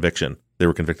wrongful conviction, they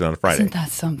were convicted on Friday. Isn't that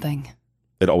something?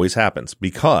 It always happens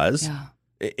because,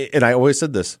 and I always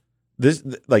said this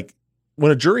like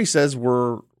when a jury says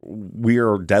we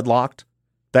are deadlocked,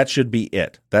 that should be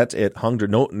it. That's it.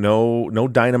 No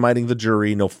dynamiting the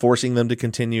jury, no forcing them to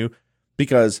continue,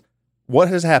 because what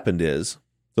has happened is,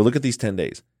 so look at these 10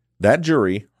 days. That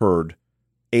jury heard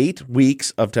 8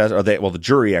 weeks of the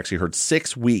jury actually heard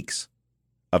 6 weeks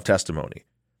of testimony.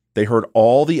 They heard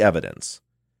all the evidence,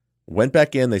 went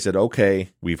back in. They said,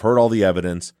 okay, we've heard all the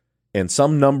evidence. And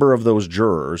some number of those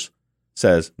jurors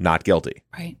says not guilty.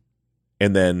 Right.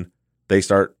 And then they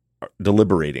start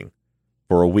deliberating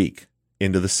for a week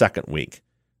into the second week.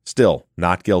 Still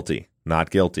not guilty, not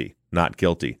guilty, not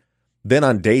guilty. Then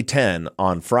on day 10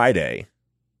 on Friday,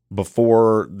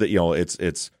 before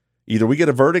it's either we get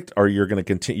a verdict or you're going to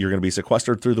continue, you're going to be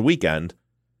sequestered through the weekend.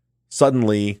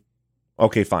 Suddenly,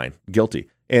 okay, fine, guilty.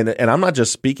 And I'm not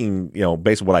just speaking,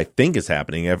 based on what I think is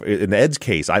happening. In Ed's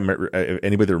case,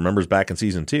 anybody that remembers back in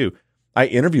season 2, I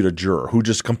interviewed a juror who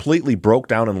just completely broke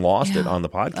down and lost it on the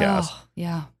podcast. Oh,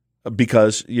 yeah.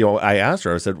 Because, I asked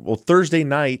her, I said, well, Thursday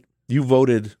night you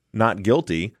voted not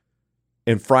guilty,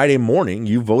 and Friday morning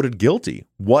you voted guilty.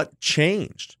 What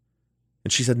changed?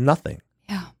 And she said, nothing.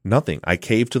 Yeah. Nothing. I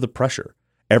caved to the pressure.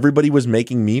 Everybody was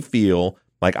making me feel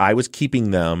like I was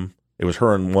keeping them. It was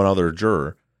her and one other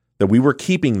juror, that we were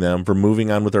keeping them from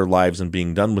moving on with their lives and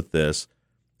being done with this.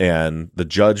 And the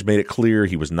judge made it clear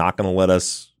he was not going to let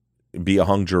us be a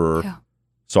hung juror. Yeah.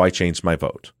 So I changed my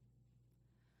vote.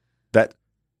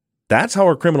 That's how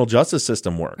our criminal justice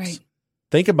system works. Right.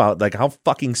 Think about how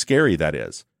fucking scary that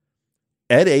is.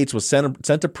 Ed Yates was sent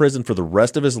to prison for the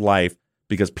rest of his life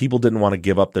because people didn't want to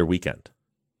give up their weekend.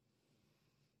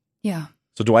 Yeah.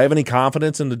 So do I have any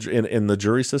confidence in the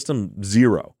jury system?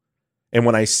 Zero. And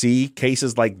when I see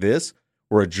cases like this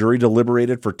where a jury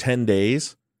deliberated for 10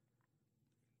 days,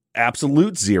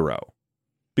 absolute zero.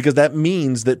 Because that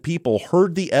means that people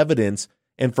heard the evidence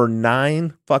and for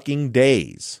 9 fucking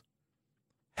days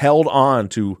held on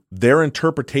to their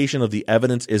interpretation of the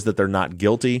evidence is that they're not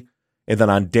guilty, and then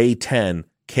on day 10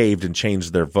 caved and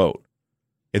changed their vote.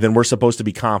 And then we're supposed to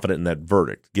be confident in that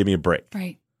verdict. Give me a break.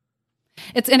 Right.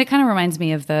 It kind of reminds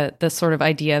me of the sort of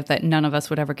idea that none of us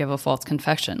would ever give a false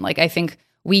confession. Like, I think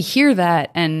we hear that,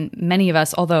 and many of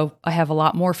us, although I have a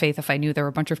lot more faith, if I knew there were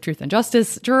a bunch of truth and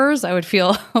justice jurors, I would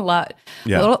feel a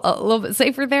little bit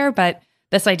safer there. But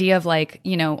this idea of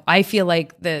I feel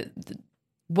like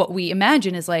what we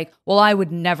imagine is well, I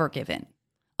would never give in.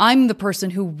 I'm the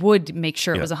person who would make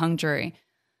sure it was a hung jury.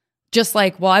 Just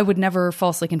well, I would never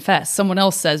falsely confess. Someone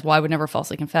else says, well, I would never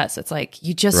falsely confess. It's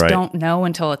you just don't know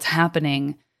until it's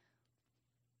happening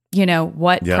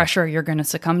what pressure you're going to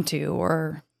succumb to,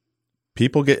 or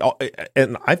people get,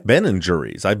 and I've been in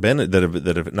juries. I've been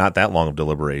that have not that long of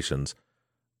deliberations.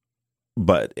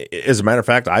 But as a matter of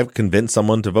fact, I've convinced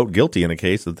someone to vote guilty in a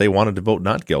case that they wanted to vote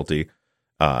not guilty.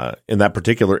 In that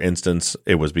particular instance,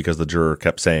 it was because the juror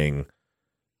kept saying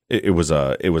it was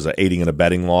a aiding and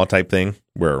abetting law type thing,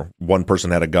 where one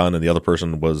person had a gun and the other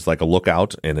person was like a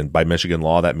lookout, and by Michigan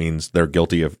law that means they're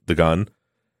guilty of the gun.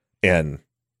 And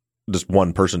just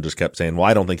one person just kept saying, "Well,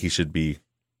 I don't think he should be.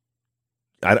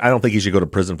 I don't think he should go to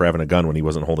prison for having a gun when he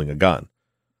wasn't holding a gun."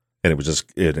 And it was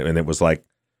just and it was like,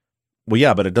 well,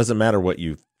 yeah, but it doesn't matter what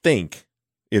you think.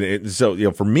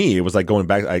 So for me, it was like going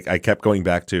back. I kept going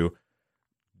back to,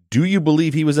 do you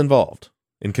believe he was involved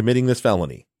in committing this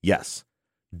felony? Yes.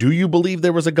 Do you believe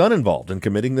there was a gun involved in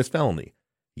committing this felony?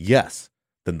 Yes.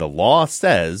 Then the law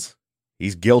says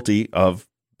he's guilty of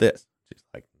this. She's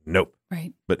like, nope.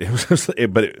 Right. But it was,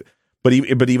 but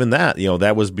even that,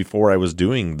 that was before I was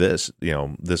doing this,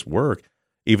 this work.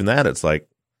 Even that, it's like,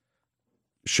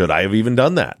 should I have even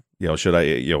done that? Should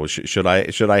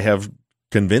I have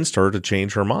convinced her to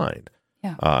change her mind?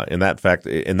 Yeah. In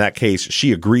that case,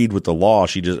 she agreed with the law.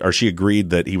 She agreed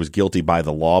that he was guilty by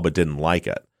the law, but didn't like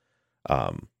it.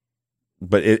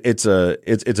 But it's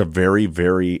a very,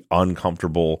 very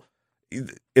uncomfortable.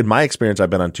 In my experience,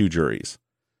 I've been on 2 juries.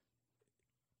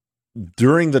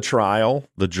 During the trial,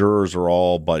 the jurors are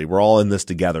all buddy. We're all in this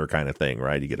together, kind of thing,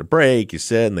 right? You get a break, you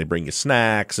sit, and they bring you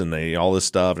snacks, and all this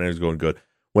stuff, and everything's going good.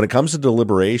 When it comes to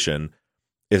deliberation,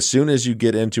 as soon as you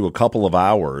get into a couple of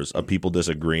hours of people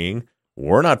disagreeing,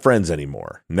 we're not friends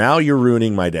anymore. Now you're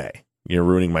ruining my day. You're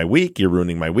ruining my week. You're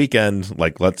ruining my weekend.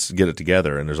 Like, let's get it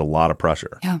together. And there's a lot of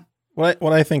pressure. Yeah. What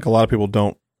I think a lot of people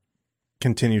don't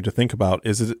continue to think about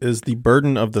is the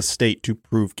burden of the state to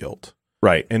prove guilt.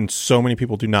 Right. And so many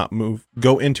people do not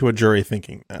go into a jury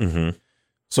thinking that. Mm-hmm.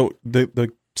 So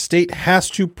the state has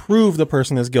to prove the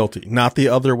person is guilty, not the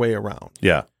other way around.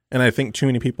 Yeah. And I think too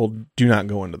many people do not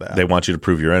go into that. They want you to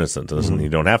prove your innocence, and you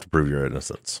don't have to prove your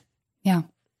innocence. Yeah.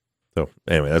 So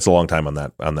anyway, that's a long time on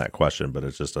that question, but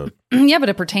it's just a yeah, but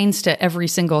it pertains to every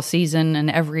single season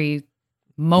and every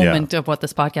moment of what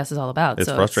this podcast is all about. It's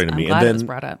so frustrating to me. I'm glad And then it was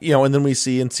brought up. and then we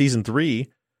see in season 3,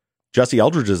 Jesse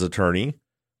Eldridge's attorney,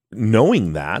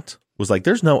 knowing that, was like,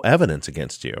 "There's no evidence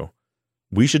against you.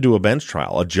 We should do a bench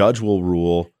trial. A judge will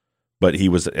rule." But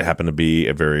it happened to be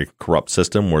a very corrupt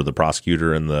system where the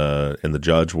prosecutor and the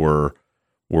judge were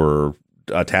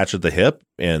attached at the hip,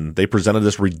 and they presented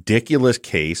this ridiculous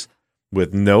case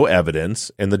with no evidence,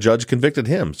 and the judge convicted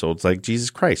him. So it's like, Jesus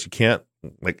Christ, you can't,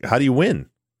 how do you win?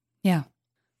 Yeah.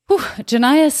 Whew.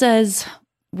 Janiyah says,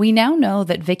 we now know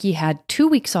that Vicky had 2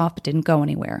 weeks off but didn't go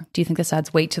anywhere. Do you think this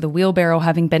adds weight to the wheelbarrow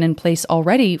having been in place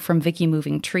already from Vicky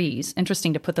moving trees?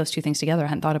 Interesting to put those two things together. I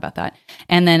hadn't thought about that.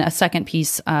 And then a second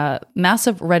piece,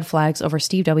 massive red flags over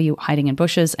Steve W. hiding in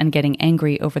bushes and getting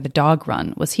angry over the dog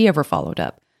run. Was he ever followed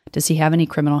up? Does he have any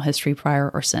criminal history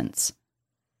prior or since?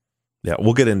 Yeah,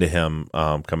 we'll get into him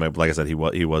coming up. Like I said, he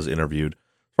was interviewed.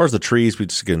 As far as the trees, we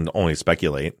just can only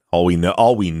speculate. All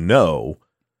we know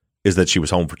is that she was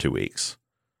home for 2 weeks.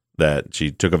 That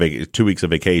she took 2 weeks of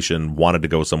vacation, wanted to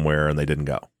go somewhere, and they didn't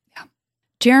go. Yeah.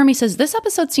 Jeremy says, this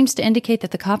episode seems to indicate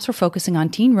that the cops were focusing on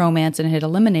teen romance and had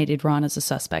eliminated Ron as a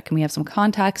suspect. Can we have some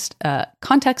context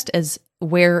as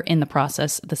where in the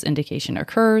process this indication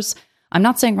occurs? I'm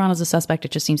not saying Ron is a suspect.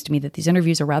 It just seems to me that these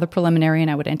interviews are rather preliminary, and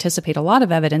I would anticipate a lot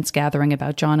of evidence gathering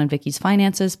about John and Vicky's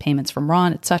finances, payments from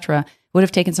Ron, etc. Would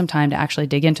have taken some time to actually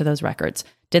dig into those records.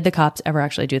 Did the cops ever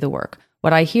actually do the work?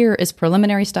 What I hear is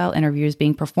preliminary style interviews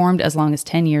being performed as long as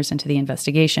 10 years into the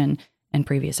investigation in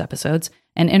previous episodes,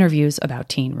 and interviews about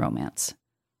teen romance.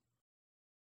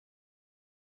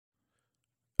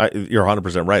 You're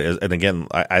 100% right. And again,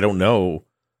 I don't know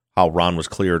how Ron was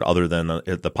cleared other than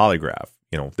the polygraph.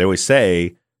 They always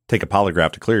say take a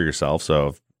polygraph to clear yourself.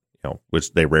 So,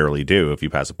 which they rarely do if you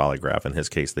pass a polygraph. In his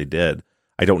case, they did.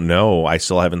 I don't know. I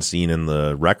still haven't seen in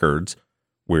the records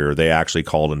where they actually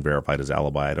called and verified his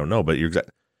alibi. I don't know. But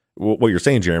what you're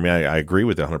saying, Jeremy, I agree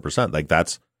with you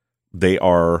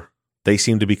 100%. They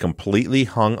seem to be completely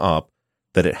hung up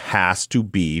that it has to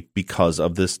be because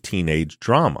of this teenage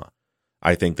drama.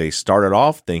 I think they started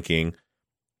off thinking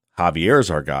Javier's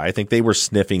our guy. I think they were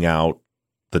sniffing out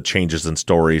the changes in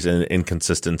stories and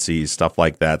inconsistencies, stuff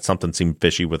like that. Something seemed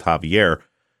fishy with Javier.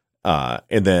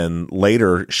 And then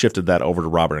later shifted that over to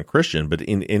Robert and Christian. But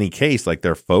in any case,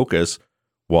 their focus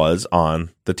was on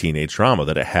the teenage drama,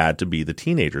 that it had to be the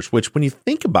teenagers, which when you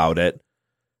think about it,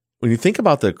 when you think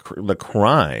about the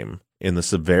crime and the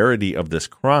severity of this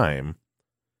crime,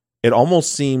 it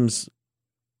almost seems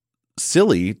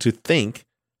silly to think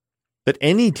that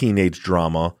any teenage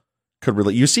drama could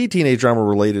relate. You see teenage drama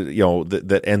related,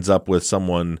 that ends up with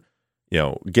someone,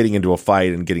 getting into a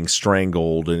fight and getting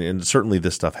strangled, and certainly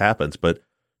this stuff happens. But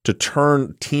to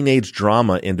turn teenage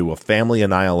drama into a family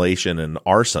annihilation and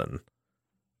arson,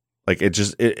 like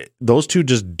those two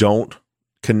just don't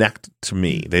connect to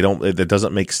me. They don't. It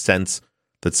doesn't make sense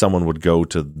that someone would go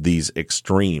to these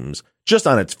extremes just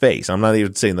on its face. I'm not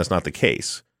even saying that's not the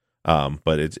case,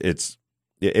 but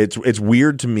it's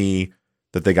weird to me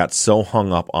that they got so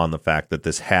hung up on the fact that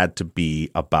this had to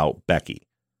be about Becky.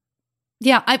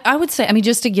 Yeah, I would say,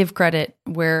 just to give credit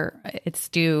where it's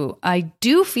due, I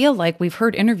do feel like we've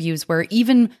heard interviews where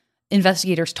even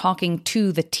investigators talking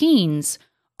to the teens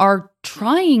are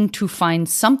trying to find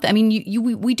something.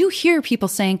 We do hear people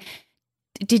saying,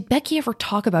 did Becky ever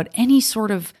talk about any sort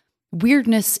of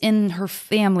weirdness in her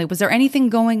family? Was there anything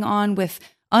going on with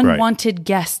unwanted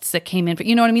guests that came in?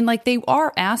 You know what I mean? Like, they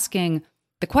are asking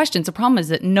the questions. The problem is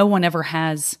that no one ever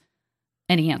has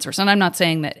any answers. And I'm not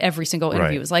saying that every single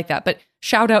interview is like that, but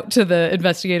shout out to the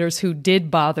investigators who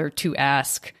did bother to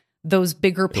ask those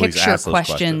bigger picture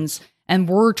questions and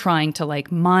were trying to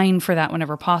mine for that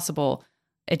whenever possible.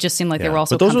 It just seemed like they were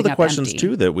also. But those are the up questions empty.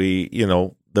 too that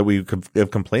we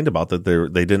have complained about, that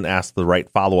they didn't ask the right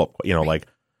follow-up,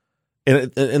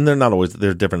 and they're not always,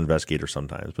 they're different investigators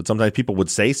sometimes, but sometimes people would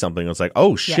say something and it's like,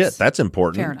 oh shit, Yes. that's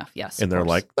important. Fair enough. Yes. And they're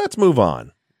like, let's move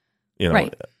on.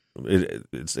 Right.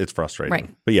 It's frustrating. Right.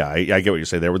 But yeah, I get what you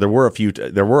say. There were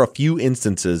a few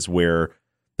instances where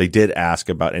they did ask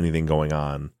about anything going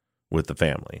on with the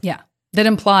family. Yeah. That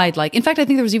implied, in fact, I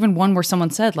think there was even one where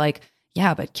someone said,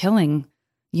 yeah, but killing,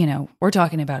 we're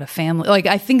talking about a family.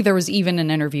 I think there was even an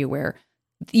interview where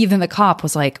even the cop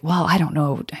was like, well, I don't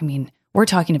know. We're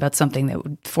talking about something that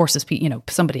would force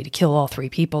somebody to kill all three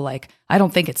people. I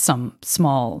don't think it's some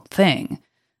small thing.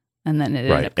 And then it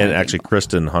ended up and actually,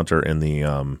 Kristen Hunter in the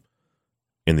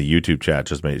YouTube chat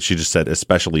she just said,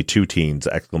 especially two teens, !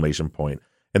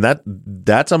 And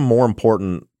that's a more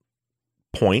important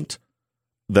point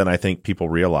than I think people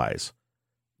realize.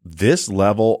 This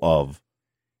level of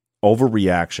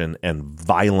overreaction and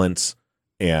violence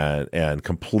and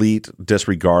complete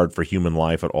disregard for human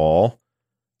life at all,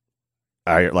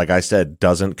 like I said,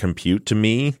 doesn't compute to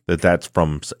me that that's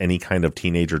from any kind of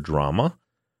teenager drama.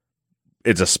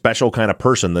 It's a special kind of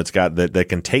person that's got that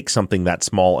can take something that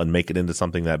small and make it into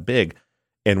something that big.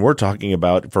 And we're talking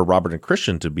about, for Robert and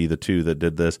Christian to be the two that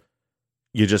did this,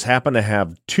 you just happen to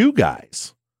have two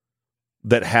guys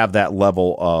that have that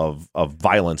level of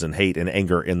violence and hate and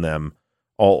anger in them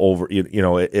all over.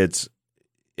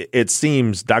 It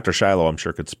seems Dr. Shiloh, I'm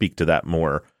sure, could speak to that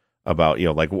more about,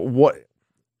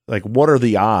 what are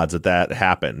the odds that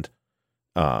happened?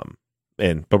 But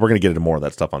we're going to get into more of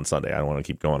that stuff on Sunday. I don't want to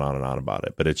keep going on and on about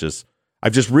it, but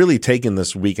I've just really taken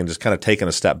this week and just kind of taken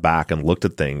a step back and looked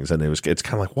at things, and it's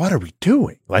kind of like, what are we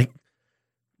doing?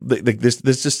 This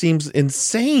just seems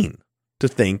insane to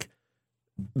think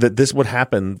that this would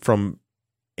happen from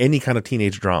any kind of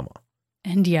teenage drama.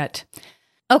 And yet.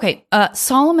 Okay,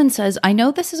 Solomon says, I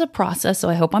know this is a process, so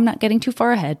I hope I'm not getting too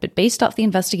far ahead, but based off the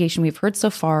investigation we've heard so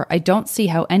far, I don't see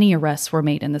how any arrests were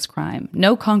made in this crime.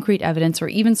 No concrete evidence or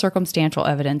even circumstantial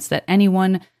evidence that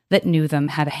anyone that knew them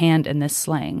had a hand in this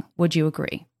slaying. Would you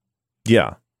agree?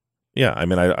 Yeah.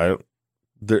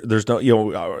 There's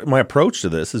no, my approach to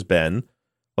this has been,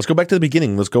 let's go back to the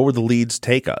beginning. Let's go where the leads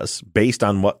take us based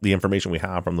on what the information we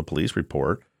have from the police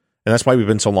report. And that's why we've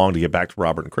been so long to get back to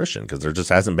Robert and Christian, because there just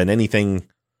hasn't been anything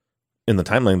in the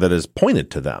timeline that has pointed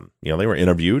to them. They were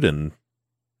interviewed and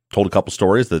told a couple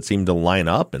stories that seemed to line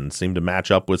up and seemed to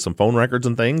match up with some phone records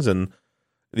and things. And,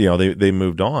 they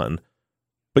moved on.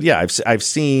 But yeah, I've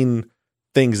seen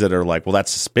things that are like, well,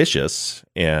 that's suspicious,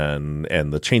 and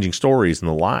the changing stories and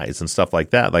the lies and stuff like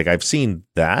that. I've seen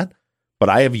that, but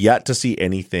I have yet to see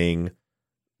anything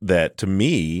that to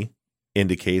me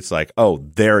indicates oh,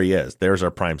 there he is. There's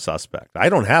our prime suspect. I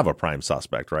don't have a prime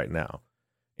suspect right now.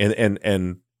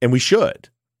 And we should,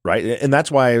 right? And that's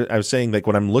why I was saying,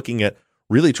 when I'm looking at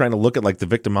really trying to look at the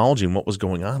victimology and what was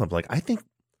going on, I'm like, I think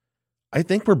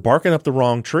we're barking up the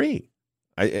wrong tree.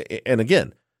 And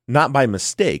again, not by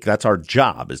mistake. That's our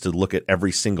job, is to look at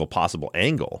every single possible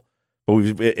angle.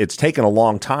 But it's taken a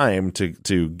long time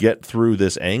to get through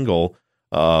this angle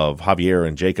of Javier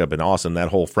and Jacob and Austin, that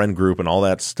whole friend group and all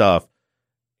that stuff.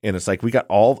 And it's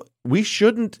we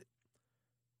shouldn't.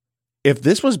 If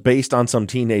this was based on some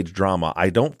teenage drama,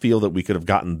 I don't feel that we could have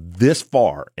gotten this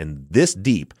far and this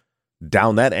deep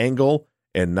down that angle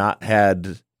and not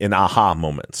had an aha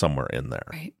moment somewhere in there.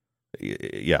 Right.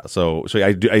 Yeah. So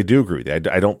I do agree with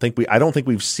you. I don't think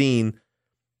we've seen,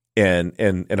 and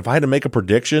if I had to make a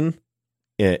prediction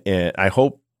And I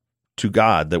hope to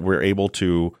God that we're able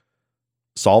to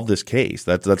solve this case.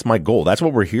 That's my goal. That's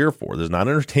what we're here for. There's not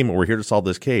entertainment. We're here to solve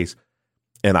this case.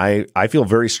 And I feel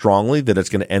very strongly that it's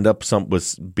going to end up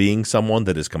with being someone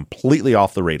that is completely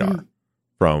off the radar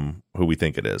from who we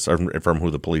think it is, or from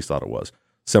who the police thought it was.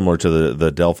 Similar to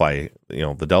the Delphi,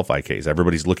 the Delphi case.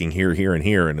 Everybody's looking here, and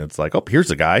here, and it's like, oh, here's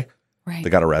the guy that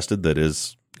got arrested. That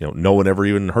is, no one ever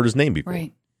even heard his name before.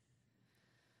 Right.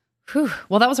 Whew.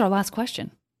 Well, that was our last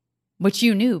question, which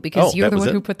you knew because you're the one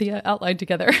who put the outline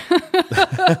together.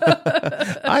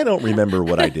 I don't remember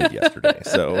what I did yesterday,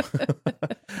 so.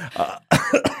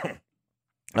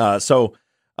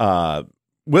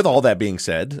 With all that being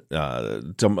said,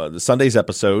 Sunday's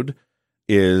episode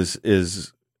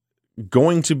is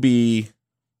going to be.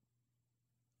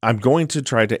 I'm going to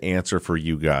try to answer for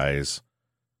you guys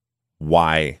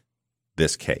why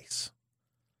this case.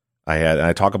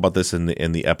 I talk about this in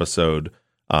the episode.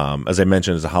 As I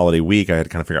mentioned, it's a holiday week. I had to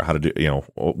kind of figure out how to do,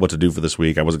 what to do for this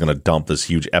week. I wasn't going to dump this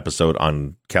huge episode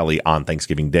on Kelly on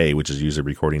Thanksgiving Day, which is usually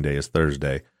recording day is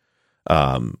Thursday.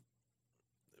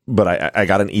 But I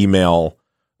got an email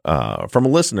from a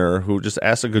listener who just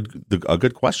asked a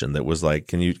good question that was like,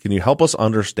 can you help us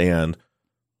understand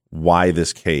why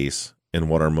this case and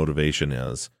what our motivation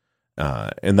is?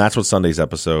 And that's what Sunday's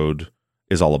episode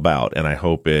is all about. And I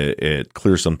hope it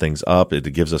clears some things up. It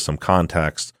gives us some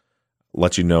context,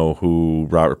 lets you know who,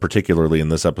 particularly in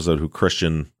this episode, who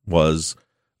Christian is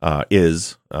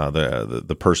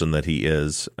the person that he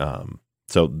is.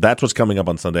 So that's what's coming up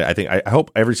on Sunday. I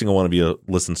hope every single one of you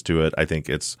listens to it. I think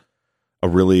it's a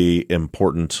really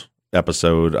important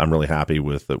episode. I'm really happy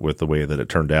with the way that it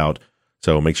turned out.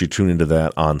 So make sure you tune into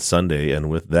that on Sunday. And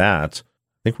with that,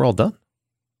 I think we're all done.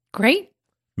 Great.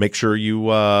 Make sure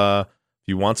you, if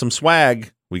you want some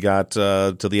swag, we got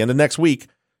till the end of next week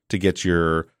to get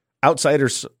your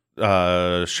Outsiders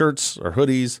shirts or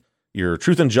hoodies, your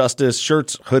Truth and Justice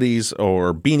shirts, hoodies,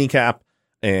 or beanie cap,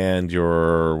 and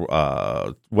your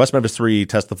West Memphis 3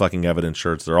 Test the Fucking Evidence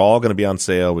shirts. They're all going to be on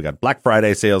sale. We got Black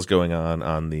Friday sales going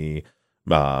on the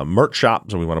merch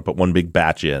shop, so we want to put one big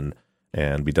batch in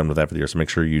and be done with that for the year. So make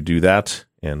sure you do that.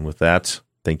 And with that,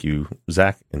 thank you,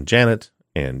 Zach and Janet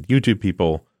and YouTube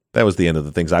people. That was the end of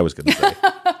the things I was going to say.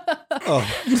 Oh.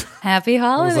 Happy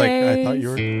holidays. I thought you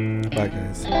were... Bye,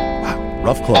 guys. Wow,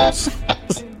 rough close.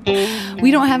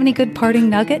 We don't have any good parting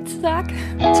nuggets, Zach?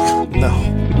 No.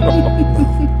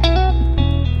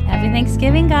 Happy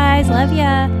Thanksgiving, guys. Love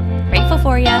ya. Grateful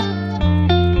for ya.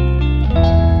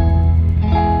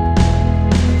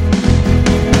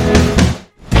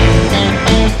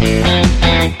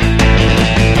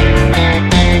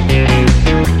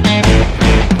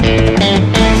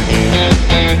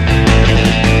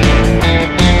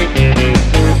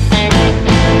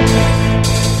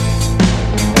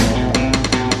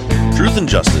 Truth and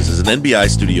Justice is an NBI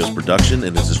Studios production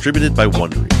and is distributed by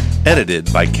Wondery.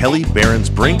 Edited by Kelly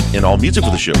Behrens-Brink, and all music for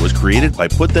the show was created by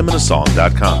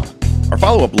PutThemInASong.com. Our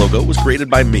follow-up logo was created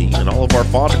by me, and all of our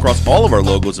fonts across all of our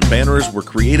logos and banners were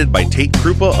created by Tate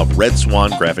Krupa of Red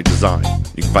Swan Graphic Design.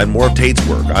 You can find more of Tate's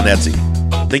work on Etsy.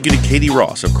 Thank you to Katie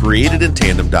Ross of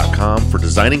CreatedInTandem.com for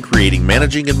designing, creating,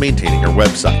 managing, and maintaining our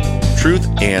website,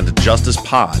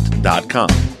 TruthAndJusticePod.com,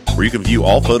 where you can view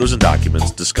all photos and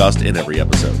documents discussed in every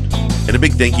episode. And a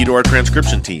big thank you to our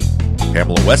transcription team,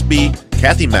 Pamela Westby,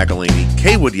 Kathy McElhaney,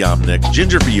 Kaywood Yomnick,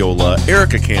 Ginger Viola,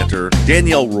 Erica Cantor,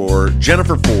 Danielle Rohr,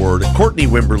 Jennifer Ford, Courtney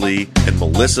Wimberly, and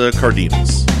Melissa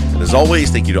Cardenas. And as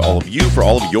always, thank you to all of you for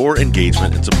all of your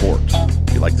engagement and support.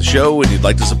 If you like the show and you'd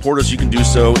like to support us, you can do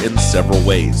so in several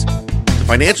ways. To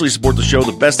financially support the show,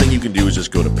 the best thing you can do is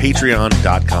just go to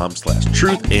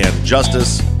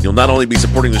patreon.com/truthandjustice. You'll not only be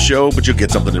supporting the show, but you'll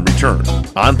get something in return.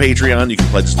 On Patreon, you can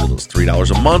pledge as little as $3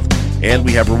 a month, and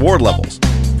we have reward levels.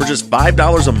 For just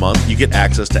 $5 a month, you get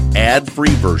access to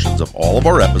ad-free versions of all of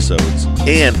our episodes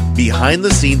and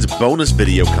behind-the-scenes bonus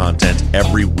video content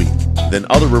every week. Then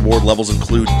other reward levels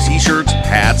include t-shirts,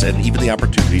 hats, and even the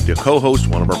opportunity to co-host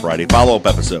one of our Friday follow-up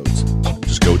episodes.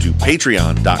 Just go to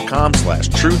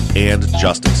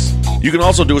patreon.com/truthandjustice. You can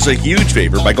also do us a huge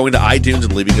favor by going to iTunes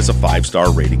and leaving us a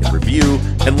 5-star rating and review.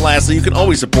 And lastly, you can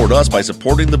always support us by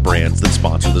supporting the brands that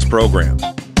sponsor this program.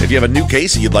 If you have a new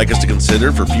case that you'd like us to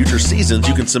consider for future seasons,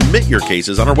 you can submit your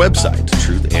cases on our website,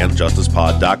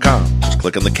 truthandjusticepod.com. Just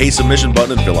click on the case submission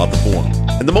button and fill out the form.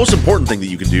 And the most important thing that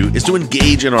you can do is to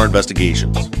engage in our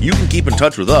investigations. You can keep in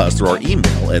touch with us through our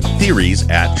email at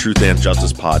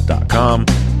theories@truthandjusticepod.com.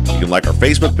 You can like our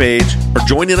Facebook page or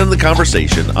join in on the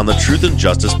conversation on the Truth and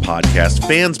Justice Podcast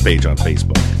fans page on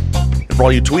Facebook. And for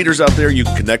all you tweeters out there, you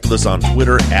can connect with us on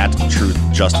Twitter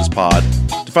 @TruthJusticePod.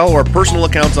 To to follow our personal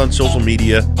accounts on social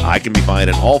media. I can be found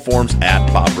in all forms at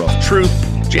Bob Ruff Truth.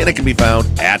 Janet can be found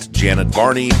at Janet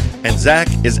Varney, and Zach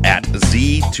is at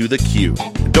Z to the Q.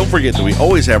 And don't forget that we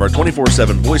always have our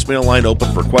 24/7 voicemail line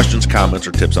open for questions, comments,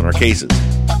 or tips on our cases.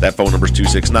 That phone number is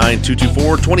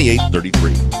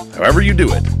 269-224-2833. However you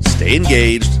do it, stay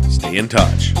engaged, stay in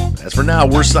touch. As for now,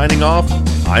 we're signing off.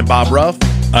 I'm Bob Ruff.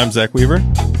 I'm Zach Weaver.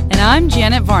 And I'm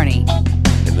Janet Varney.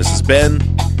 And this has been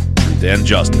Truth and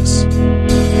Justice.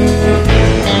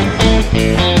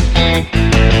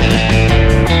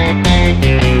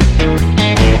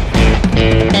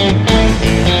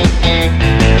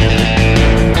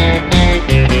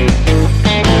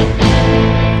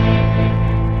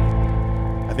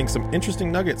 I think some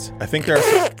interesting nuggets. I think there are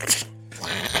some...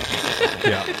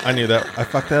 Yeah, I knew that. I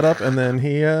fucked that up, and then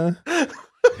he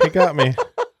got me.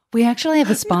 We actually have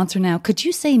a sponsor now. Could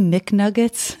you say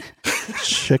McNuggets?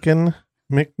 Chicken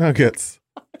McNuggets.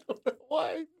 I don't know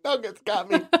why nuggets got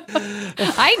me.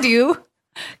 I do,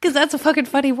 because that's a fucking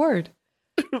funny word.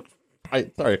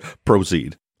 Sorry.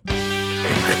 Proceed. Do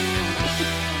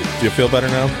you feel better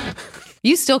now?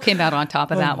 You still came out on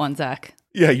top of that one, Zach.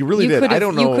 Yeah, you really did. I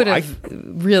don't know. You could have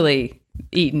really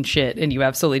eaten shit, and you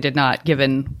absolutely did not,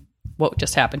 given what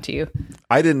just happened to you.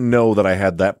 I didn't know that I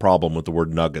had that problem with the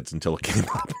word nuggets until it came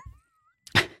up.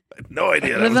 I had no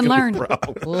idea. Live and learn.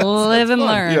 Live and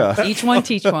learn. Yeah. Each one,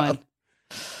 teach one.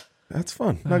 That's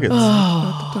fun. Nuggets.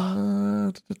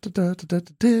 Oh.